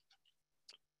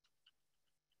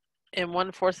 In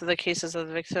 1/4 of the cases of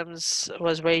the victims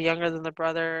was way younger than the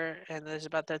brother, and there's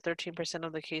about the 13%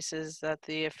 of the cases that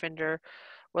the offender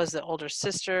was the older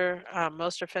sister.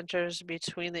 Most offenders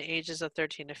between the ages of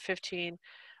 13 to 15.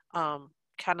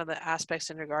 Kind of the aspects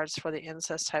in regards for the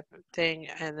incest type of thing,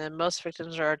 and then most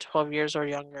victims are 12 years or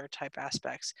younger type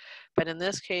aspects. But in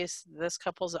this case, this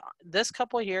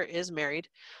couple here is married.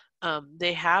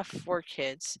 They have 4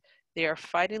 kids. They are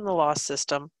fighting the law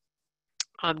system,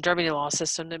 Germany law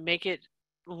system, to make it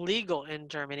legal in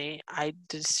Germany. I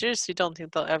seriously don't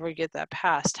think they'll ever get that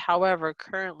passed. However,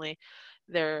 currently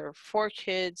there are 4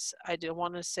 kids. I do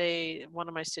want to say one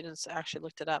of my students actually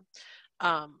looked it up.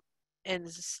 And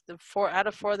the 4 out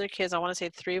of 4 of their kids, I want to say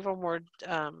 3 of them were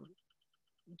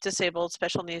disabled,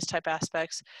 special needs type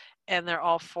aspects, and they're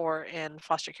all 4 in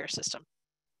foster care system.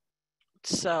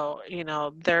 So,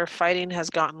 their fighting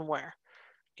has gotten where,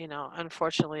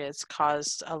 unfortunately, it's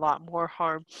caused a lot more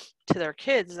harm to their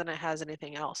kids than it has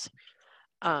anything else.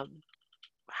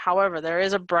 However, there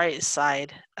is a bright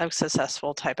side of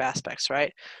successful type aspects,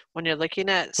 right? When you're looking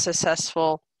at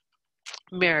successful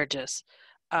marriages,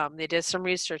 they did some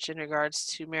research in regards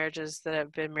to marriages that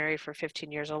have been married for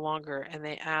 15 years or longer, and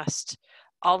they asked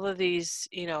all of these,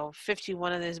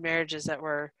 51 of these marriages that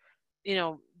were,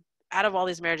 out of all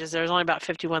these marriages, there was only about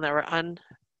 51 that were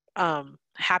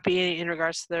happy in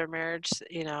regards to their marriage,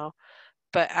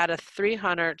 but out of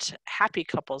 300 happy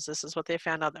couples, this is what they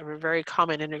found out that were very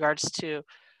common in regards to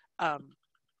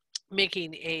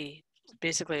making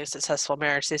basically a successful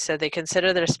marriage. They said they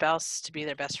consider their spouse to be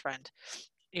their best friend.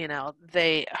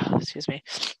 They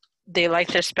like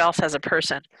their spouse as a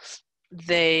person.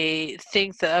 They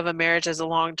think of a marriage as a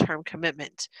long-term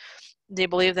commitment. They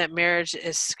believe that marriage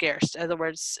is scarce. In other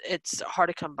words, it's hard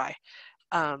to come by.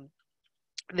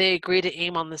 They agree to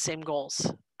aim on the same goals.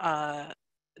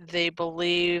 They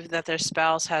believe that their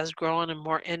spouse has grown and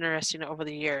more interesting over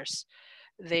the years.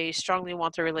 They strongly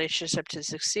want their relationship to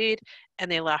succeed,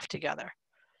 and they laugh together.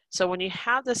 So when you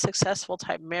have the successful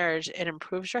type marriage, it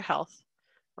improves your health,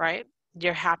 right?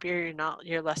 You're happier,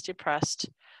 you're less depressed,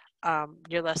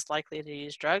 you're less likely to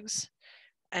use drugs,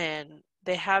 and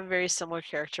they have very similar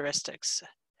characteristics.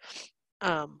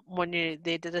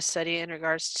 They did a study in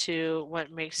regards to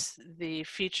what makes the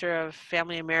future of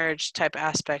family and marriage type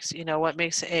aspects, what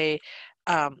makes a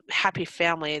happy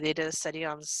family. They did a study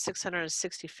on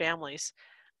 660 families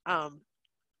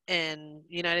in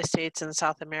United States and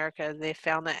South America. They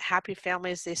found that happy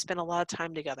families, they spend a lot of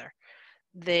time together.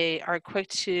 They are quick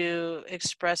to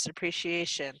express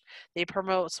appreciation. They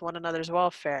promote one another's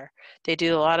welfare. They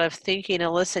do a lot of thinking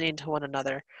and listening to one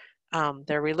another.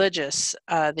 They're religious.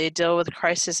 They deal with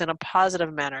crisis in a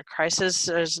positive manner. Crisis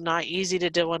is not easy to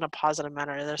deal in a positive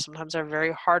manner. They're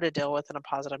very hard to deal with in a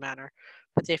positive manner.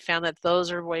 But they found that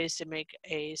those are ways to make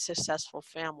a successful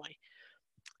family.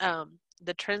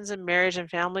 The trends in marriage and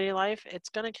family life, it's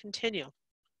going to continue.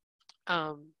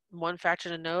 One factor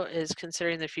to note is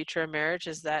considering the future of marriage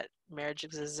is that marriage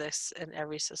exists in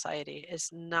every society.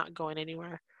 It's not going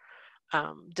anywhere.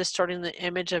 Distorting the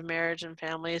image of marriage and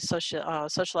family,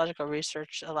 sociological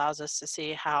research allows us to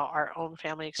see how our own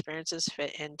family experiences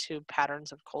fit into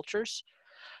patterns of cultures.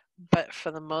 But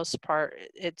for the most part,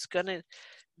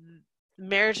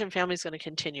 marriage and family is going to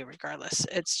continue regardless.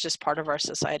 It's just part of our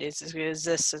society. It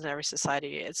exists in every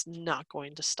society. It's not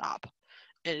going to stop.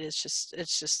 It's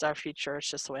just our future.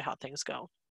 It's just the way how things go.